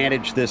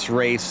manage this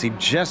race. He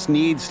just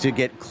needs to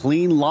get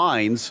clean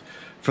lines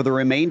for the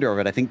remainder of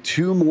it. I think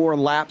 2 more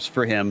laps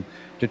for him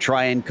to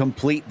try and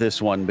complete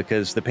this one,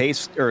 because the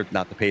pace, or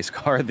not the pace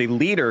car, the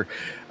leader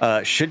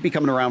should be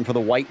coming around for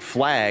the white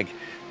flag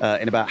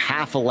in about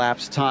half a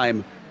lap's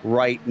time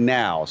right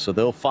now. So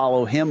they'll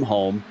follow him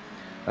home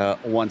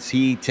once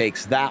he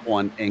takes that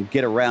one and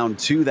get around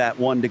to that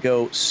one to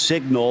go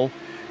signal.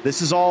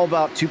 This is all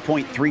about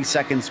 2.3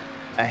 seconds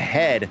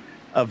ahead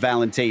of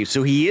Valentine.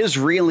 So he is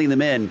reeling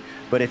them in,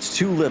 but it's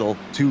too little,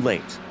 too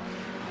late.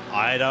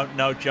 I don't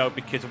know, Joe,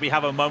 because if we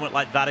have a moment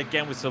like that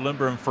again with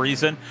Salumba and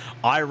Friesen,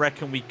 I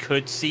reckon we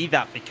could see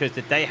that, because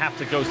if they have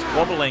to go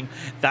squabbling,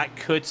 that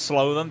could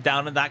slow them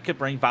down and that could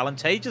bring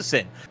Valantages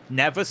in.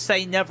 Never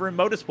say never in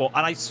motorsport.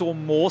 And I saw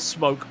more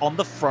smoke on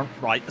the front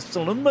right of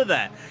Salumba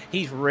there.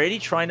 He's really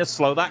trying to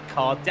slow that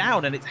car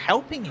down, and it's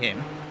helping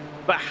him.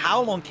 But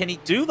how long can he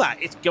do that?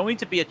 It's going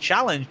to be a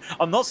challenge.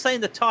 I'm not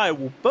saying the tire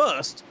will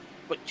burst,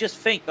 but just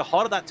think, the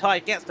harder that tire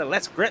gets, the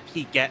less grip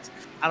he gets.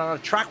 And on a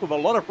track with a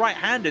lot of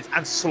right-handers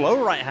and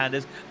slow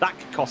right-handers, that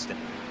could cost him.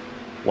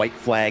 White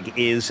flag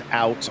is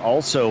out.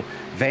 Also,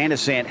 Van de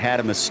Sant had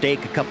a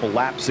mistake a couple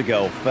laps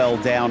ago, fell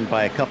down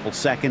by a couple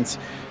seconds,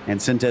 and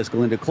Sintez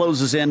Galindo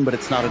closes in, but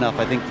it's not enough,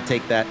 I think, to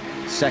take that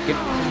second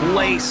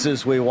place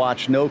as we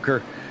watch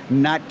Noker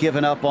not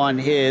giving up on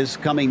his,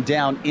 coming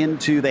down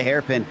into the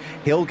hairpin.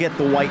 He'll get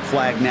the white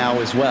flag now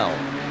as well.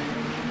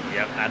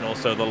 Yep, and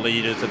also the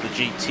leaders of the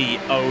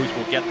GTOs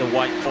will get the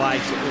white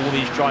flags. All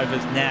these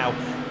drivers now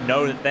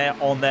know that they're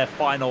on their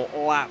final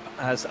lap.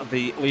 As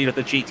the leader of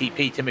the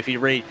GTP, Timothy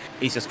Reed,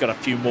 he's just got a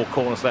few more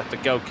corners left to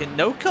go. Can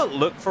Noka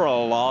look for a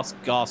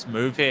last gasp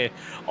move here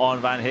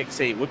on Van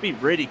Hixie? It would be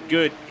really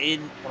good in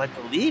what I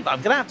believe,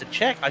 I'm going to have to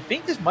check, I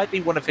think this might be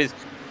one of his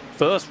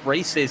first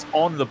races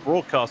on the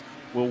broadcast.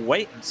 We'll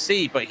wait and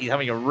see, but he's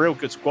having a real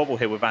good squabble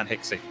here with Van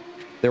Hixie.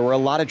 There were a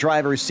lot of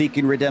drivers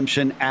seeking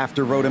redemption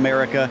after Road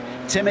America.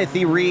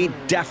 Timothy Reed,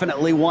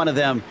 definitely one of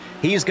them.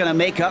 He's going to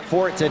make up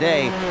for it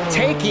today,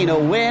 taking a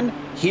win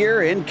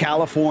here in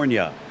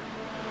California.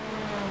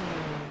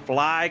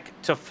 Flag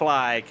to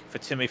flag for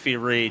Timothy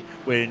Reed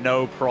with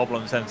no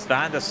problems. And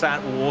Van der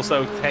Sant will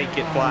also take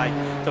it flag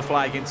to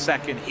flag in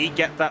second. He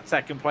gets that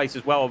second place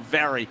as well. A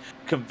very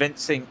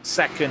convincing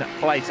second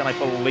place. And I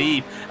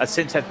believe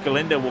Sintez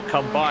Galindo will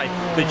come by.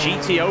 The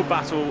GTO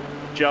battle,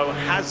 Joe,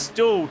 has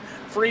stalled.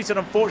 Friesen,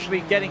 unfortunately,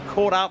 getting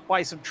caught out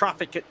by some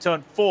traffic at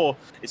turn 4.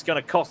 It's going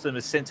to cost him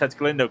as Sintez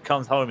Galindo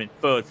comes home in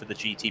third for the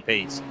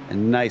GTPs. A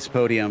nice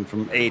podium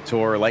from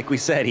Aitor. Like we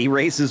said, he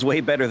races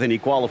way better than he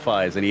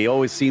qualifies, and he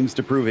always seems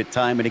to prove it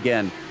time and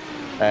again.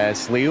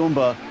 As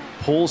Liumba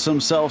pulls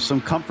himself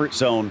some comfort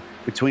zone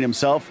between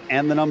himself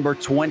and the number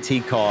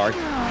 20 car.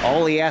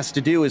 All he has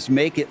to do is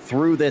make it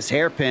through this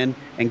hairpin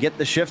and get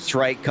the shifts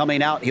right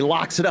coming out. He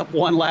locks it up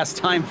one last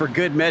time for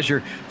good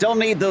measure. Don't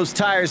need those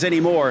tires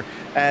anymore,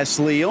 as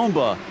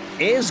Liumba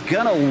is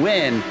gonna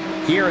win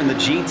here in the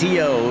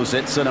GTOs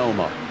at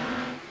Sonoma.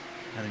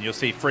 And then you'll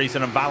see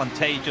Friesen and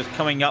Valantages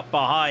coming up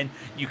behind.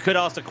 You could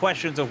ask the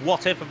questions of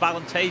what if and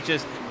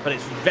Valantages, but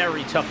it's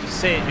very tough to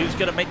see it. Who's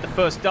going to make the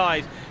first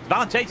dive?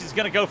 Valantages is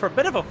going to go for a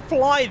bit of a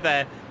fly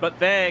there, but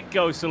there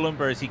goes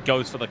Salumba as he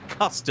goes for the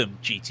custom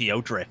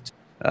GTO drift.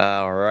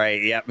 All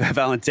right, yep,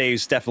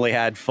 Valantages definitely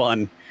had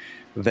fun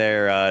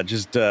there,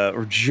 just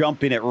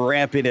jumping it,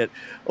 ramping it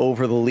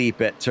over the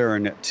leap at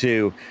turn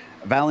 2.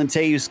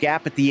 Valantages'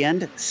 gap at the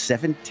end,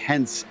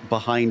 7/10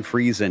 behind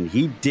Friesen.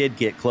 He did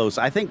get close.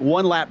 I think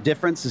 1 lap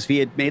difference. If he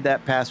had made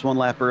that pass 1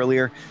 lap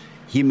earlier,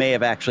 he may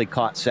have actually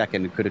caught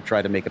second and could have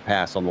tried to make a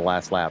pass on the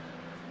last lap.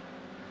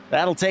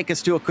 That'll take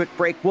us to a quick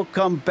break. We'll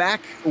come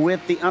back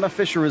with the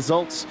unofficial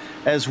results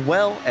as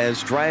well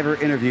as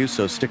driver interviews,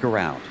 so stick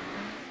around.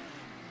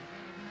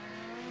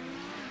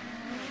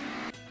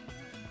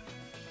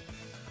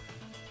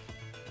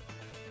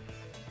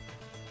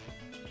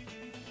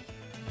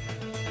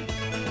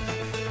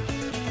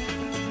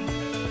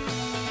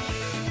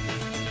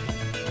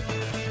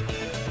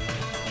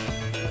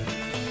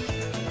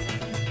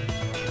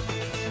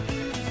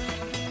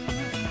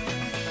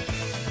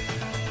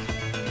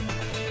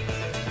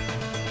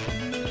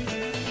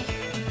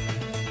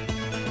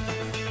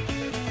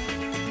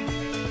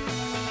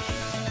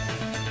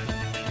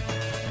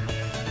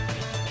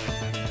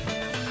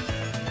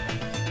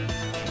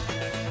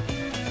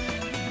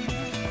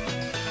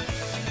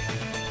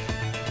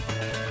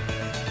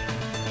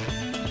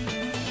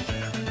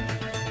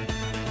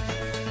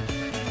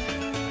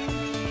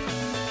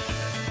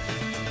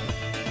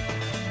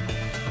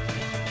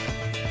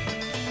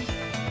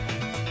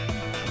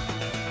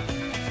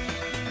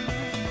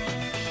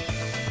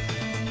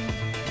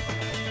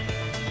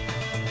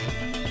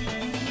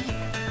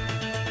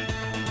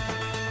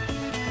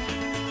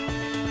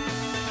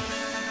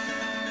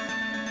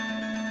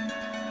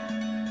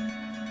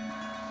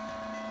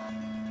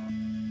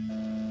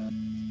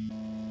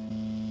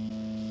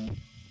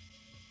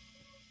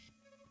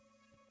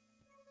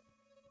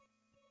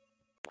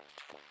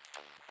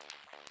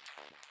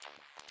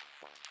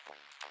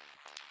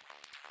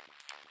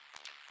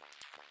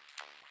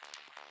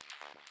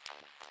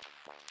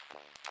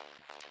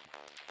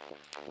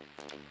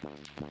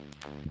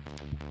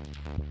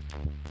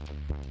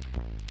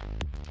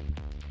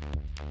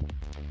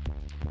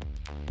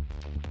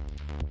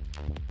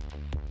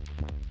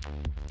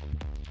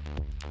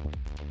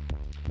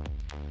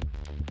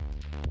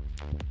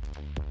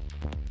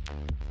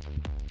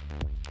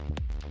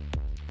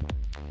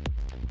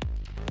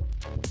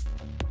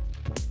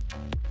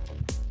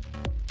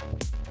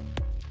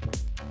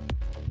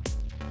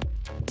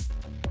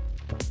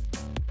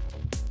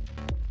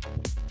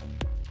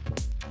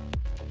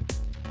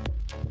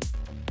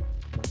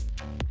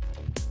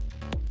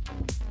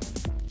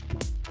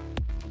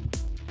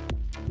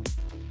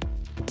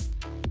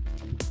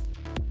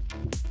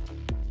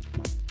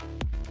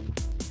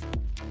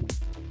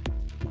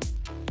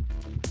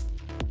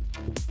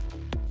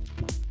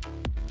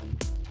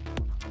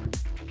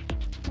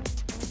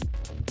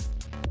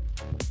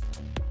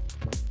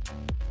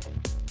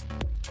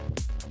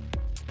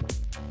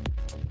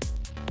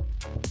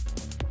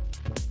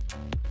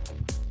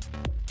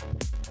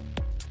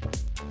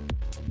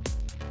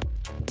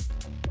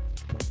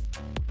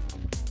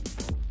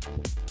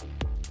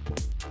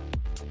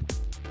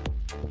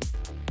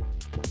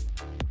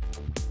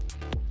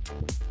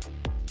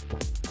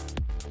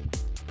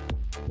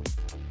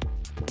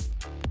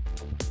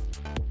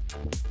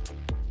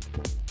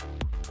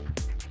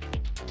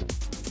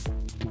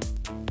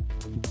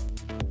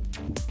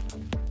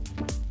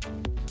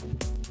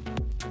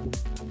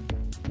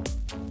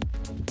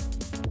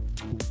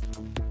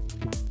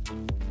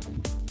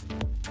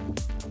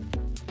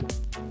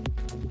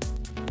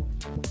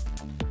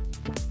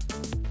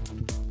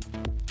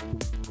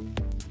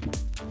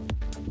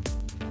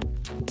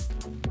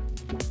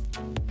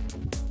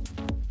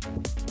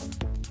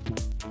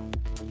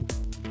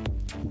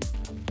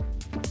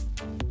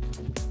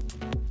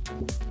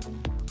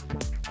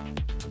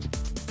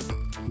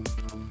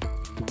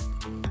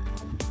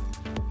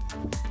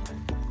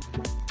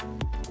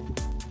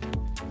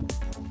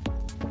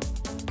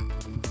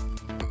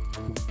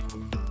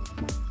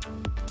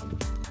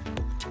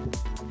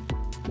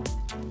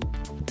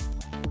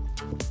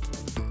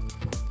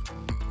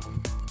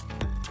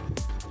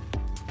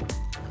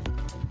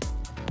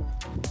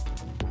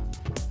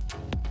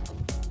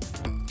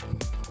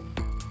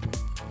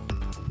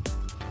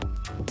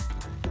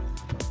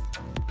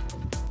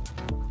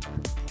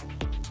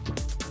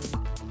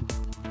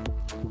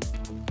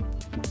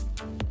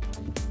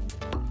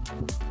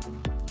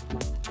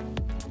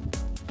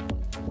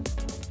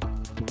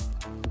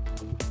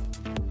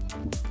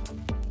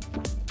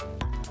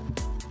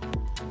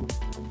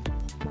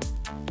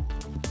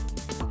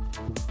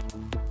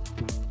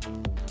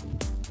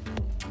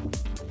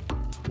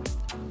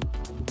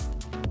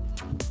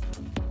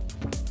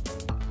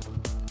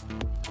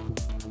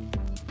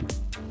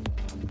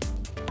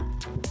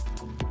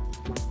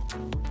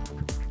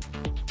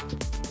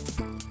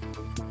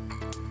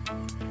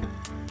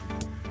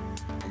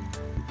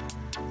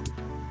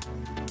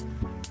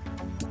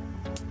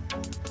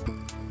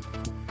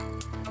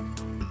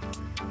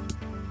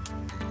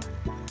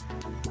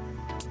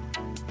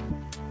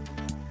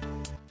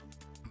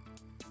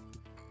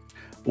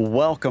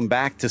 Welcome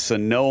back to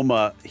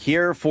Sonoma.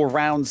 Here for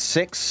round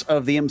 6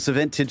 of the IMSA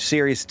Vintage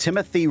Series,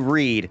 Timothy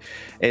Reed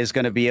is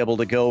going to be able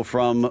to go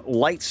from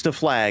lights to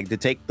flag to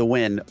take the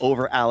win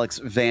over Alex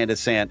Van de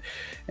Sant.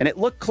 And it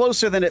looked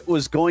closer than it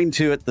was going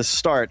to at the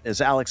start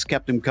as Alex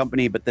kept him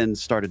company, but then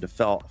started to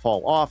fall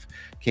off,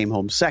 came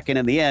home second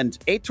in the end.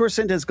 Heitor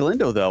Sintes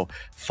Galindo, though,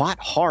 fought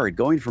hard,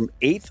 going from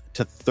 8th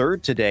to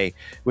 3rd today,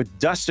 with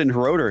Dustin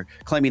Heroder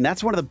claiming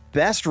that's one of the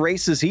best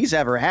races he's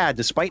ever had,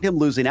 despite him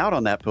losing out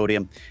on that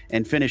podium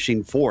and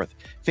finishing 4th.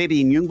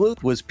 Fabian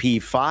Jungbluth was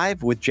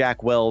P5, with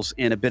Jack Wells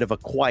in a bit of a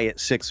quiet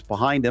 6th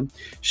behind him.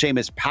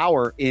 Seamus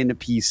Power in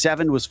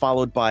P7 was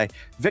followed by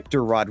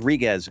Victor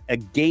Rodriguez, a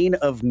gain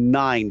of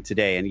 9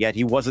 today, and yet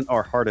he wasn't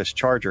our hardest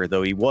charger,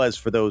 though he was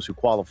for those who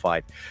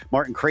qualified.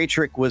 Martin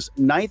Krajcik was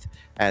 9th,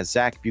 as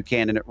Zach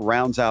Buchanan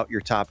rounds out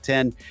your top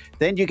 10.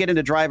 Then you get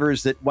into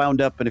drivers that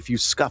wound up in a few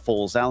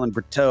scuffles. Alan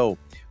Berteau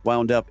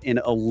wound up in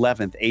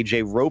 11th.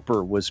 AJ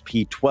Roper was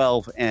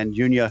P12, and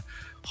Junya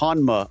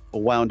Hanma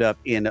wound up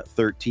in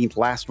 13th,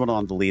 last one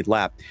on the lead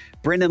lap.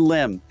 Brendan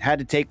Lim had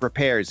to take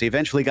repairs. He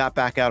eventually got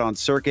back out on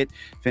circuit,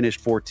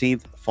 finished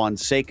 14th.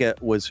 Fonseca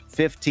was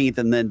 15th,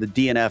 and then the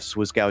DNFs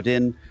was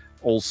Gaudin,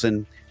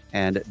 Olsen,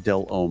 and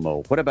Del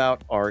Olmo. What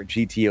about our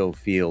GTO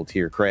field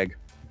here, Craig?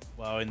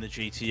 Well, in the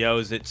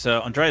GTOs, it's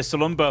Andreas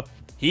Salumba.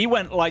 He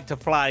went light to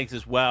flags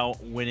as well,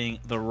 winning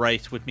the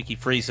race with Mickey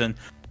Friesen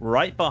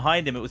right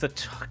behind him. It was a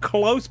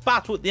close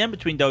battle at the end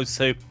between those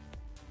two.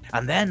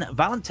 And then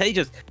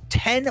Valentejas,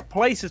 10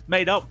 places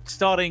made up,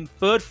 starting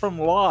 3rd from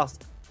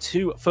last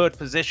to 3rd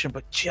position,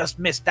 but just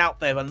missed out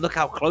there. And look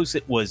how close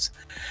it was.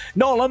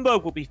 Noel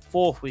Lundberg will be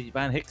 4th, with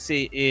Van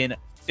Hixie in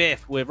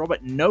 5th, with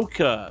Robert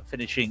Noka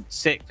finishing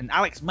 6th, and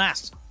Alex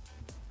Mass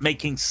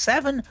making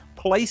 7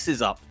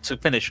 places up to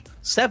finish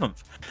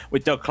 7th,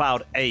 with Doug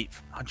Cloud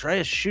 8th.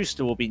 Andreas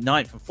Schuster will be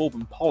 9th, and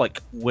Forben Pollock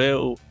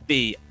will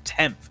be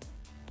 10th.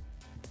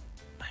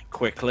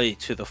 quickly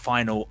to the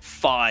final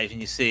 5,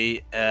 and you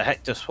see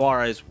Hector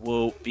Suarez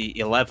will be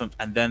 11th,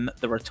 and then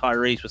the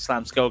retirees with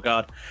Slam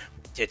Skullgard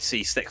did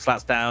see 6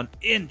 laps down.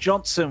 Ian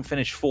Johnson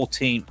finished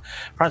 14th.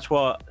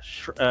 Francois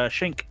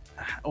Schink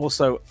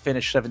also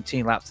finished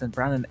 17 laps, and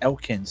Brandon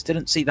Elkins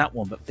didn't see that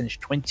one, but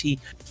finished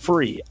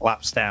 23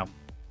 laps down.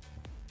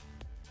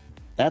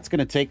 That's going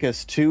to take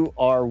us to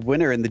our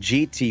winner in the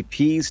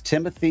GTPs,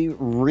 Timothy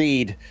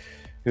Reed,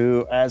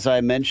 who, as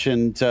I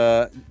mentioned,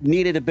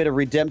 needed a bit of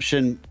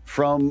redemption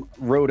from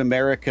Road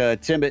America.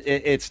 Tim,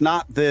 it's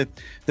not the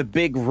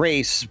big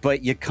race,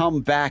 but you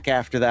come back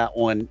after that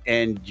one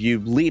and you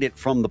lead it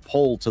from the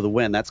pole to the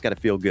win. That's got to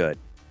feel good.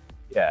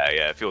 Yeah,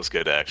 it feels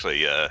good to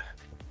actually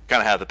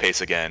kind of have the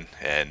pace again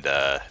and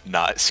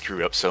not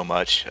screw up so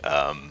much.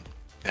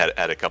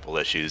 Had a couple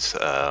issues,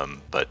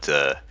 but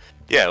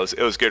yeah, it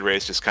was a good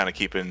race. Just kind of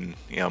keeping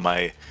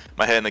my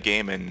head in the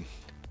game and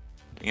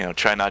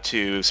try not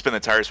to spin the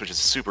tires, which is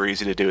super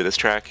easy to do at this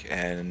track,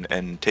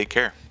 and take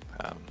care.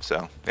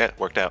 So yeah, it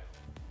worked out.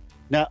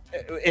 Now,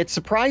 it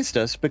surprised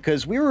us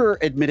because we were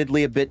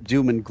admittedly a bit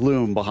doom and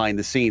gloom behind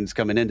the scenes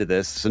coming into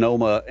this.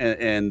 Sonoma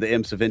and the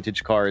IMSA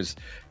Vintage cars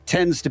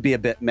tends to be a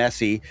bit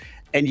messy,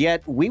 and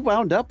yet we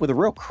wound up with a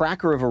real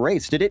cracker of a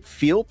race. Did it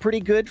feel pretty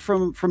good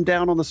from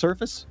down on the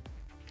surface?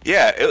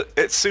 Yeah,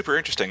 it's super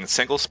interesting.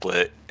 Single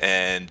split,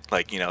 and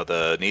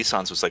the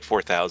Nissans was like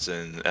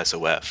 4,000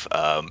 SOF,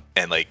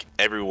 and like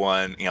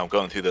everyone,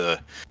 going through the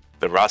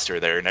roster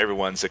there, and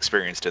everyone's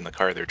experienced in the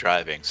car they're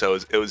driving. So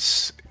it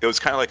was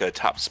kind of like a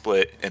top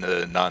split in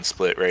a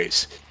non-split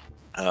race.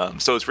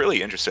 So it's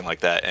really interesting like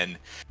that. And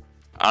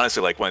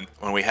honestly, like when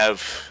we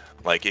have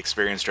like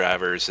experienced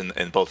drivers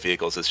in both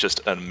vehicles, it's just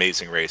an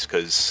amazing race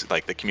because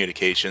like the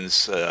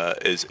communications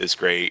is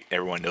great.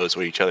 Everyone knows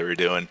what each other are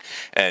doing,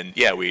 and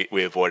yeah,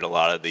 we avoid a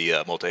lot of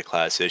the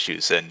multi-class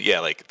issues. And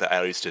yeah, like the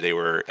Audis today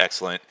were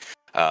excellent.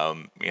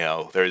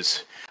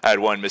 I had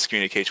one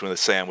miscommunication with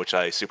Sam, which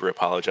I super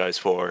apologize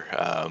for.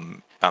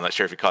 I'm not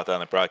sure if you caught that on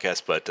the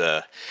broadcast, but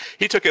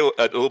he took a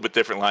little bit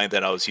different line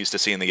than I was used to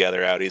seeing the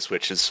other Audis,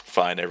 which is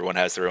fine. Everyone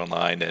has their own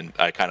line, and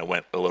I kind of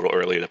went a little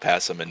earlier to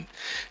pass him and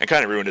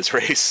kind of ruined his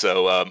race.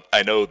 So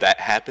I know that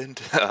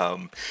happened.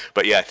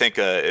 But yeah, I think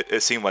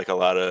it seemed like a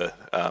lot of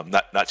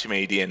not too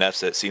many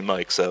DNFs. It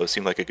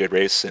seemed like a good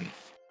race, and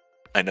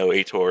I know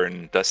Aitor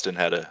and Dustin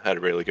had a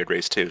really good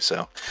race too.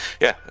 So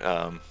yeah,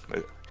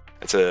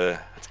 it's a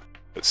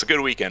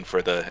good weekend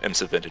for the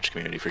IMSA Vintage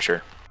community for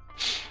sure.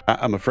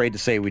 I'm afraid to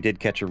say we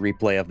did catch a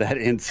replay of that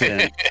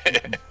incident,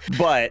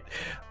 but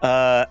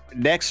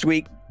next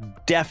week,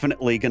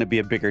 definitely going to be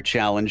a bigger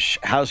challenge.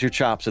 How's your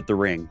chops at the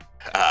ring?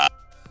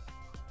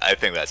 I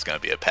think that's going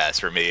to be a pass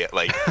for me.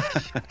 Like,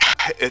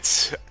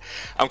 it's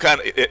one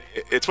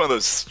of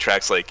those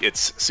tracks, like,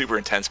 it's super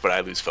intense, but I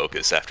lose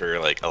focus after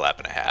like a lap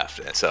and a half.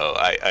 And so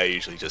I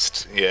usually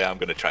just, I'm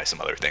going to try some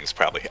other things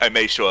probably. I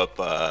may show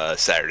up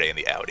Saturday in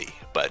the Audi,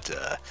 but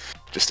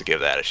just to give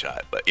that a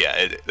shot. But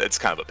yeah, it's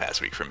kind of a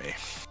pass week for me.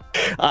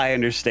 I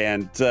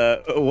understand.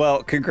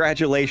 Well,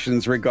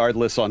 congratulations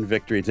regardless on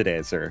victory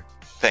today, sir.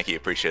 Thank you.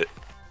 Appreciate it.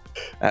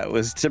 That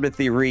was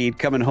Timothy Reed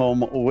coming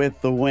home with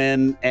the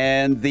win.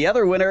 And the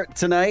other winner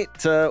tonight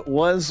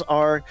was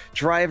our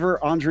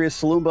driver, Andreas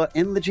Salumba,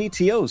 in the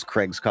GTOs.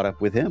 Craig's caught up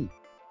with him.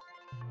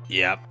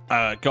 Yeah,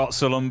 got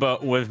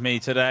Salumba with me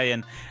today,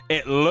 and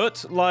it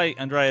looked like,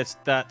 Andreas,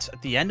 that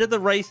at the end of the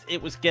race,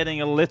 it was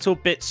getting a little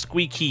bit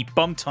squeaky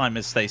bum time,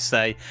 as they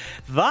say.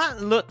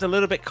 That looked a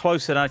little bit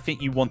closer than I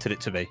think you wanted it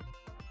to be.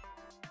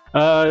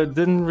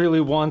 Didn't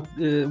really want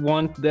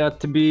that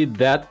to be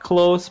that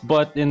close,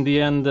 but in the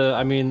end,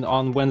 I mean,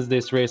 on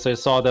Wednesday's race, I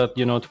saw that,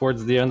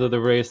 towards the end of the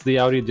race, the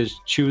Audi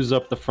just chews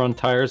up the front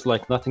tires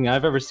like nothing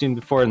I've ever seen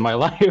before in my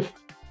life.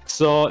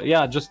 So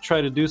yeah, just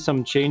try to do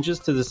some changes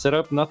to the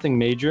setup, nothing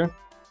major,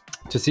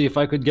 to see if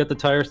I could get the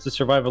tires to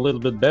survive a little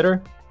bit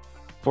better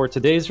for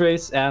today's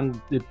race, and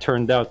it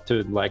turned out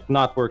to like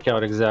not work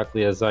out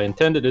exactly as I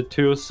intended it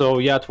to. So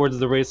yeah, towards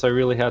the race I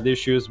really had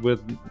issues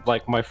with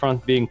like my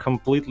front being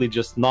completely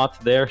just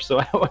not there. So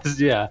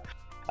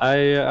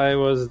I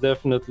was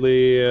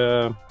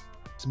definitely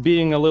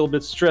being a little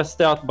bit stressed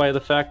out by the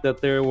fact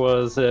that there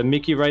was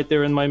Mickey right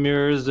there in my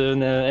mirrors,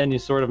 and any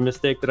sort of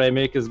mistake that I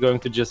make is going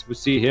to just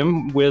see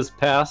him whiz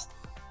past.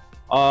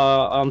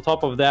 On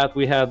top of that,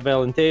 we had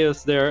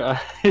Valenteus there.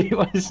 He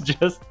was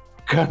just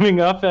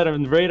coming up at a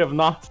rate of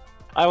knots.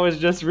 I was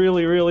just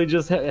really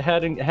just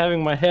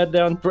having my head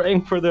down,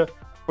 praying for the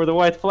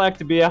white flag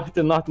to be out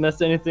and not mess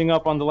anything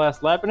up on the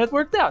last lap, and it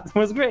worked out. It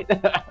was great.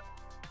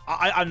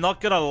 I'm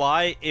not gonna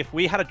lie, if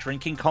we had a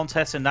drinking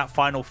contest in that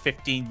final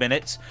 15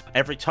 minutes,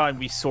 every time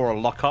we saw a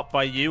lockup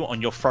by you on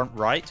your front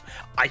right,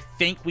 I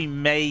think we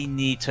may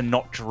need to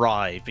not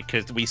drive,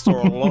 because we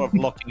saw a lot of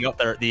locking up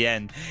there at the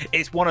end.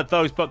 It's one of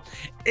those, but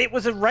it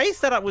was a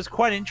race that was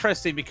quite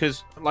interesting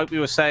because, like we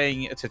were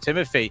saying to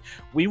Timothy,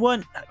 we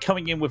weren't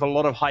coming in with a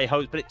lot of high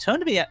hopes, but it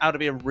turned out to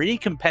be a really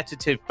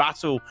competitive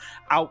battle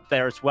out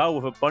there as well,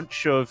 with a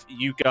bunch of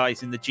you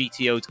guys in the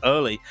GTOs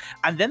early,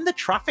 and then the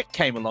traffic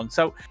came along.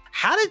 So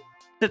how did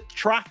the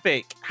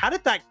traffic, how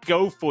did that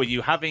go for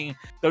you, having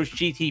those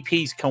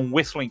GTPs come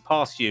whistling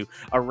past you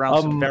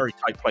around some very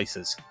tight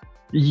places?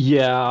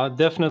 Yeah,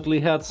 definitely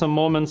had some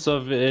moments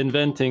of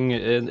inventing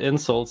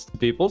insults to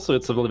people, so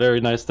it's a very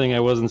nice thing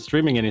I wasn't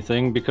streaming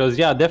anything, because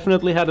yeah,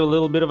 definitely had a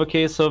little bit of a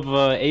case of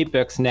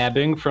apex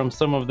nabbing from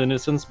some of the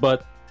Nissans,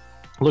 but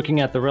looking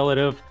at the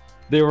relative,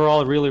 they were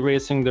all really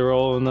racing their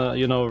own,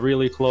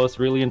 really close,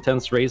 really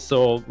intense race,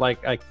 so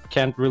like I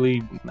can't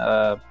really,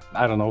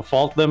 I don't know,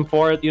 fault them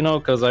for it,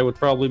 because I would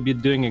probably be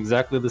doing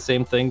exactly the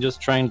same thing,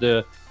 just trying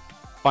to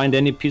find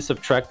any piece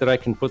of track that I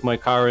can put my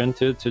car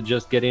into to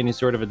just get any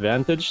sort of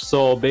advantage.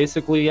 So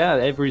basically, yeah,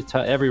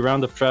 every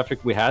round of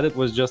traffic we had, it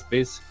was just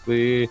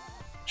basically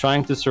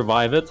trying to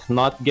survive it,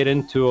 not get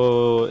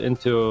into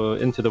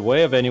the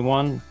way of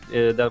anyone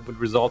that would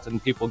result in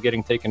people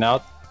getting taken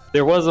out.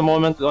 There was a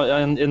moment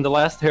in the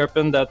last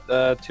hairpin that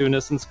two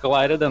Nissans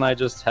collided, and I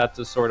just had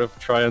to sort of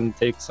try and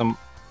take some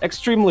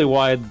extremely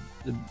wide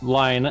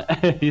line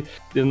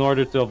in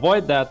order to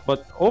avoid that.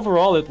 But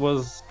overall, it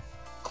was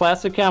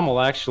classic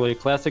Camel, actually,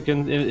 classic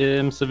in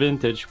IMSA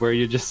Vintage, where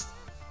you just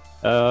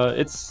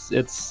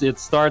it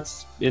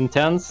starts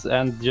intense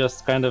and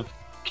just kind of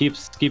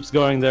keeps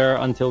going there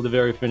until the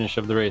very finish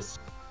of the race.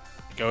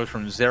 It goes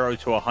from 0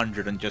 to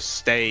 100 and just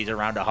stays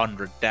around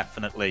 100,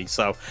 definitely.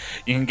 So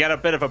you can get a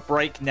bit of a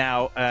break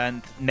now,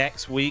 and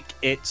next week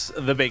it's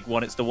the big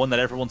one. It's the one that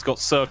everyone's got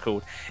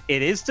circled.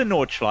 It is the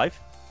Nordschleife.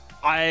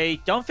 I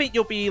don't think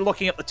you'll be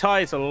looking at the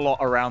tires a lot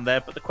around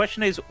there, but the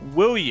question is,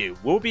 will you?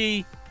 We'll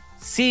be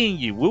seeing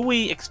you. Will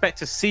we expect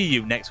to see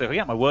you next week? I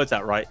got my words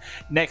out right.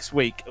 Next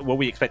week, will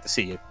we expect to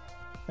see you?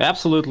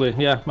 Absolutely,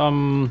 yeah.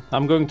 I'm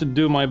going to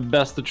do my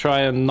best to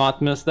try and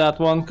not miss that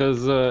one,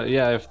 because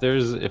yeah, if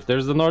there's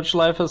the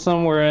Nordschleife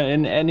somewhere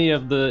in any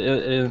of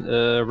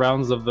the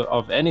rounds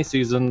of any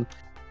season,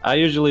 I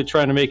usually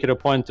try to make it a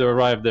point to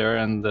arrive there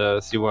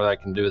and see what I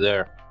can do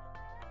there.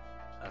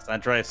 That's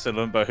Andreas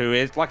Salumba, who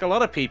is, like a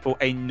lot of people,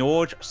 a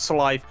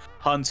Nordschleife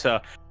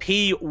hunter.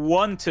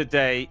 P1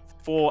 today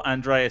for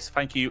Andreas.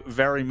 Thank you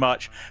very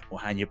much. We'll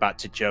hand you back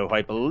to Joe, who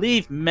I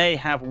believe may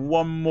have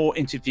one more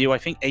interview. I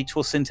think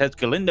Aitor Sintez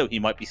Galindo he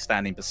might be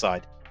standing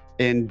beside.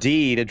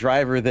 Indeed, a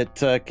driver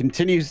that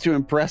continues to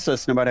impress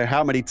us no matter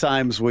how many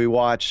times we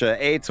watch.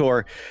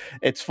 Aitor,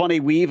 it's funny,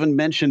 we even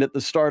mentioned at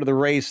the start of the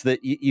race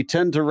that you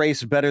tend to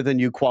race better than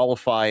you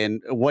qualify,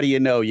 and what do you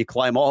know? You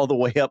climb all the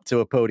way up to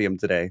a podium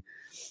today.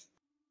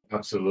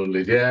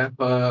 Absolutely, yeah.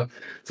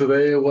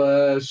 Today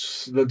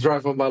was the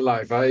drive of my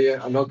life.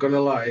 I'm not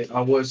gonna lie.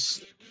 I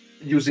was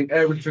using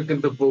every trick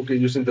in the book,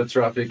 using the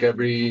traffic,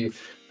 every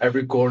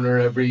corner,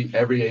 every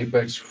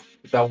apex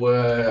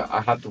that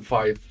I had to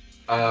fight.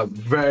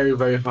 Very,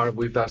 very hard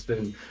with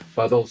Dustin,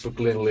 but also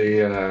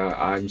cleanly.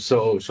 I'm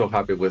so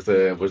happy with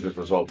this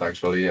result,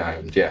 actually.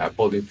 And yeah,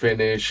 podium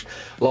finish,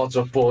 lots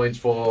of points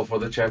for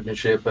the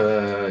championship.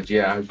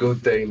 Yeah,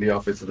 good day in the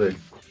office today.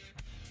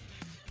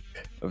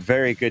 A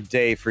very good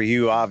day for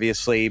you,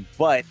 obviously,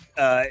 but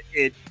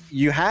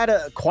you had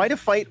quite a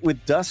fight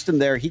with Dustin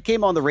there. He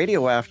came on the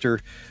radio after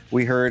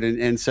we heard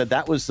and said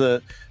that was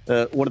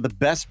one of the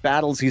best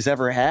battles he's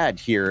ever had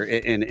here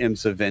in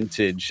IMSA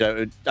Vintage.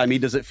 I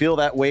mean, does it feel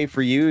that way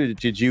for you?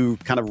 Did you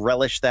kind of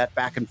relish that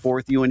back and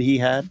forth you and he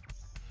had?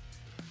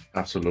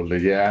 Absolutely,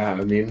 yeah.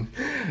 I mean,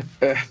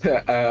 I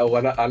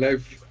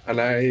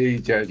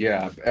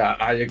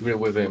agree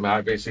with him.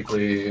 I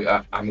basically,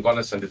 I'm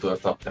gonna send it to a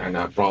top 10.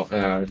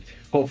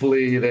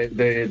 Hopefully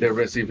they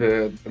receive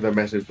the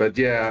message. But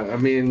yeah, I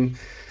mean,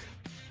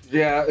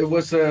 yeah, it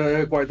was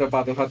quite a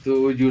battle. Had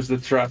to use the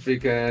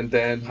traffic and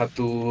then had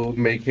to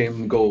make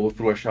him go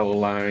through a shallow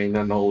line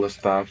and all the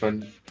stuff.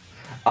 And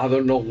I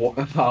don't know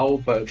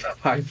how, but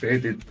I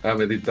made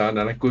it done,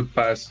 and I could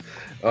pass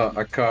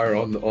a car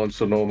on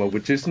Sonoma,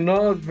 which is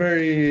not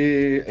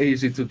very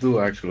easy to do,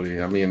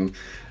 actually. I mean,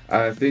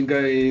 I think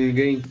I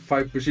gained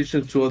 5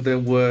 positions. 3 of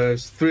them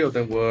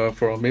were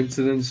from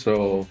incidents.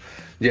 So,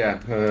 yeah,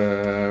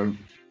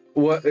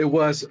 it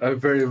was a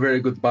very, very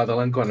good battle.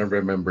 I'm gonna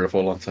remember it for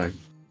a long time.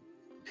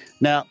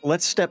 Now,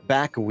 let's step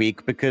back a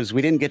week because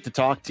we didn't get to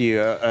talk to you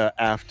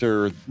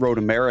after Road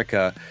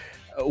America.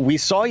 We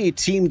saw you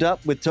teamed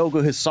up with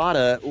Togo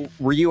Hisada.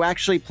 Were you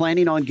actually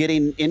planning on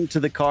getting into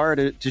the car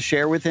to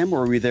share with him,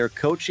 or were you there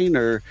coaching,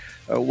 or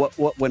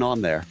what went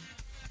on there?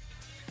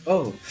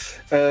 Oh,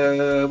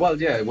 well,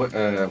 yeah,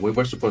 we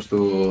were supposed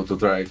to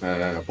drive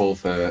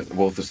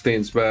both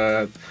stints,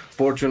 but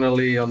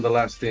fortunately on the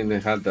last stint they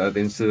had that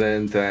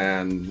incident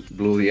and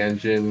blew the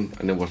engine,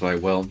 and it was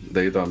like, well,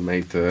 they don't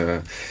make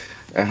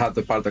had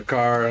to part the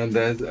car, and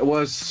then it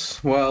was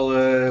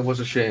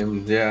a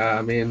shame. Yeah,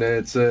 I mean,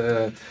 it's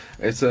an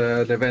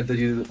event that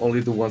you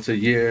only do once a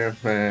year,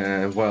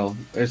 and well,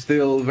 I'm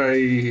still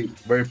very,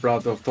 very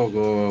proud of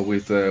Togo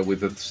with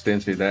the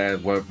stints he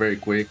did. Were very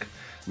quick.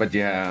 But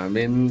yeah, I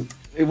mean,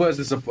 it was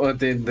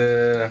disappointing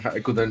that I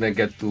couldn't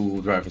get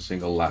to drive a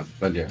single lap.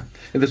 But yeah,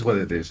 it is what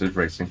it is. It's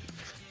racing.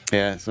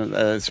 Yeah, so,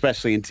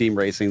 especially in team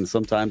racing,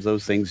 sometimes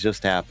those things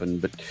just happen.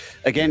 But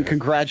again,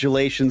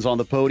 Congratulations on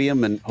the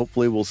podium, and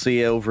hopefully we'll see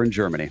you over in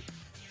Germany.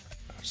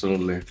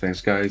 Absolutely.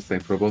 Thanks, guys.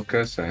 Thanks for the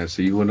podcast.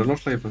 See you in the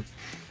North Labor.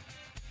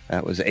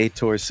 That was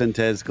Aitor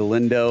Sintes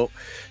Galindo.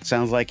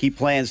 Sounds like he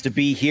plans to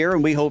be here,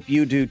 and we hope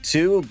you do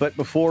too. But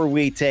before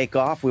we take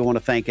off, we want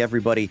to thank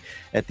everybody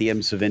at the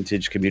IMSA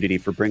Vintage community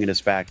for bringing us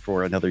back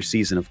for another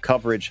season of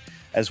coverage.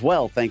 As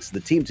well, thanks to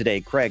the team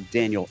today, Craig,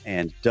 Daniel,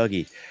 and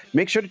Dougie.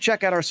 Make sure to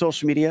check out our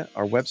social media,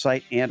 our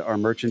website, and our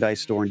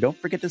merchandise store. And don't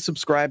forget to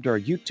subscribe to our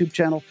YouTube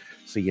channel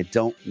so you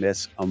don't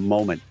miss a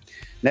moment.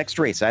 Next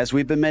race, as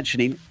we've been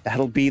mentioning,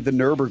 that'll be the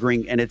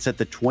Nürburgring, and it's at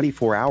the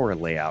 24-hour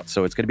layout.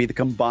 So it's going to be the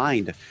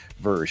combined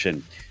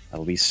version.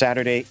 That'll be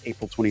Saturday,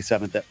 April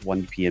 27th at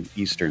 1 p.m.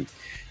 Eastern.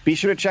 Be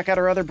sure to check out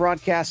our other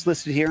broadcasts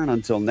listed here. And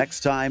until next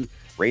time,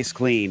 race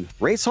clean,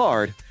 race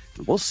hard,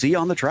 and we'll see you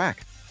on the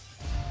track.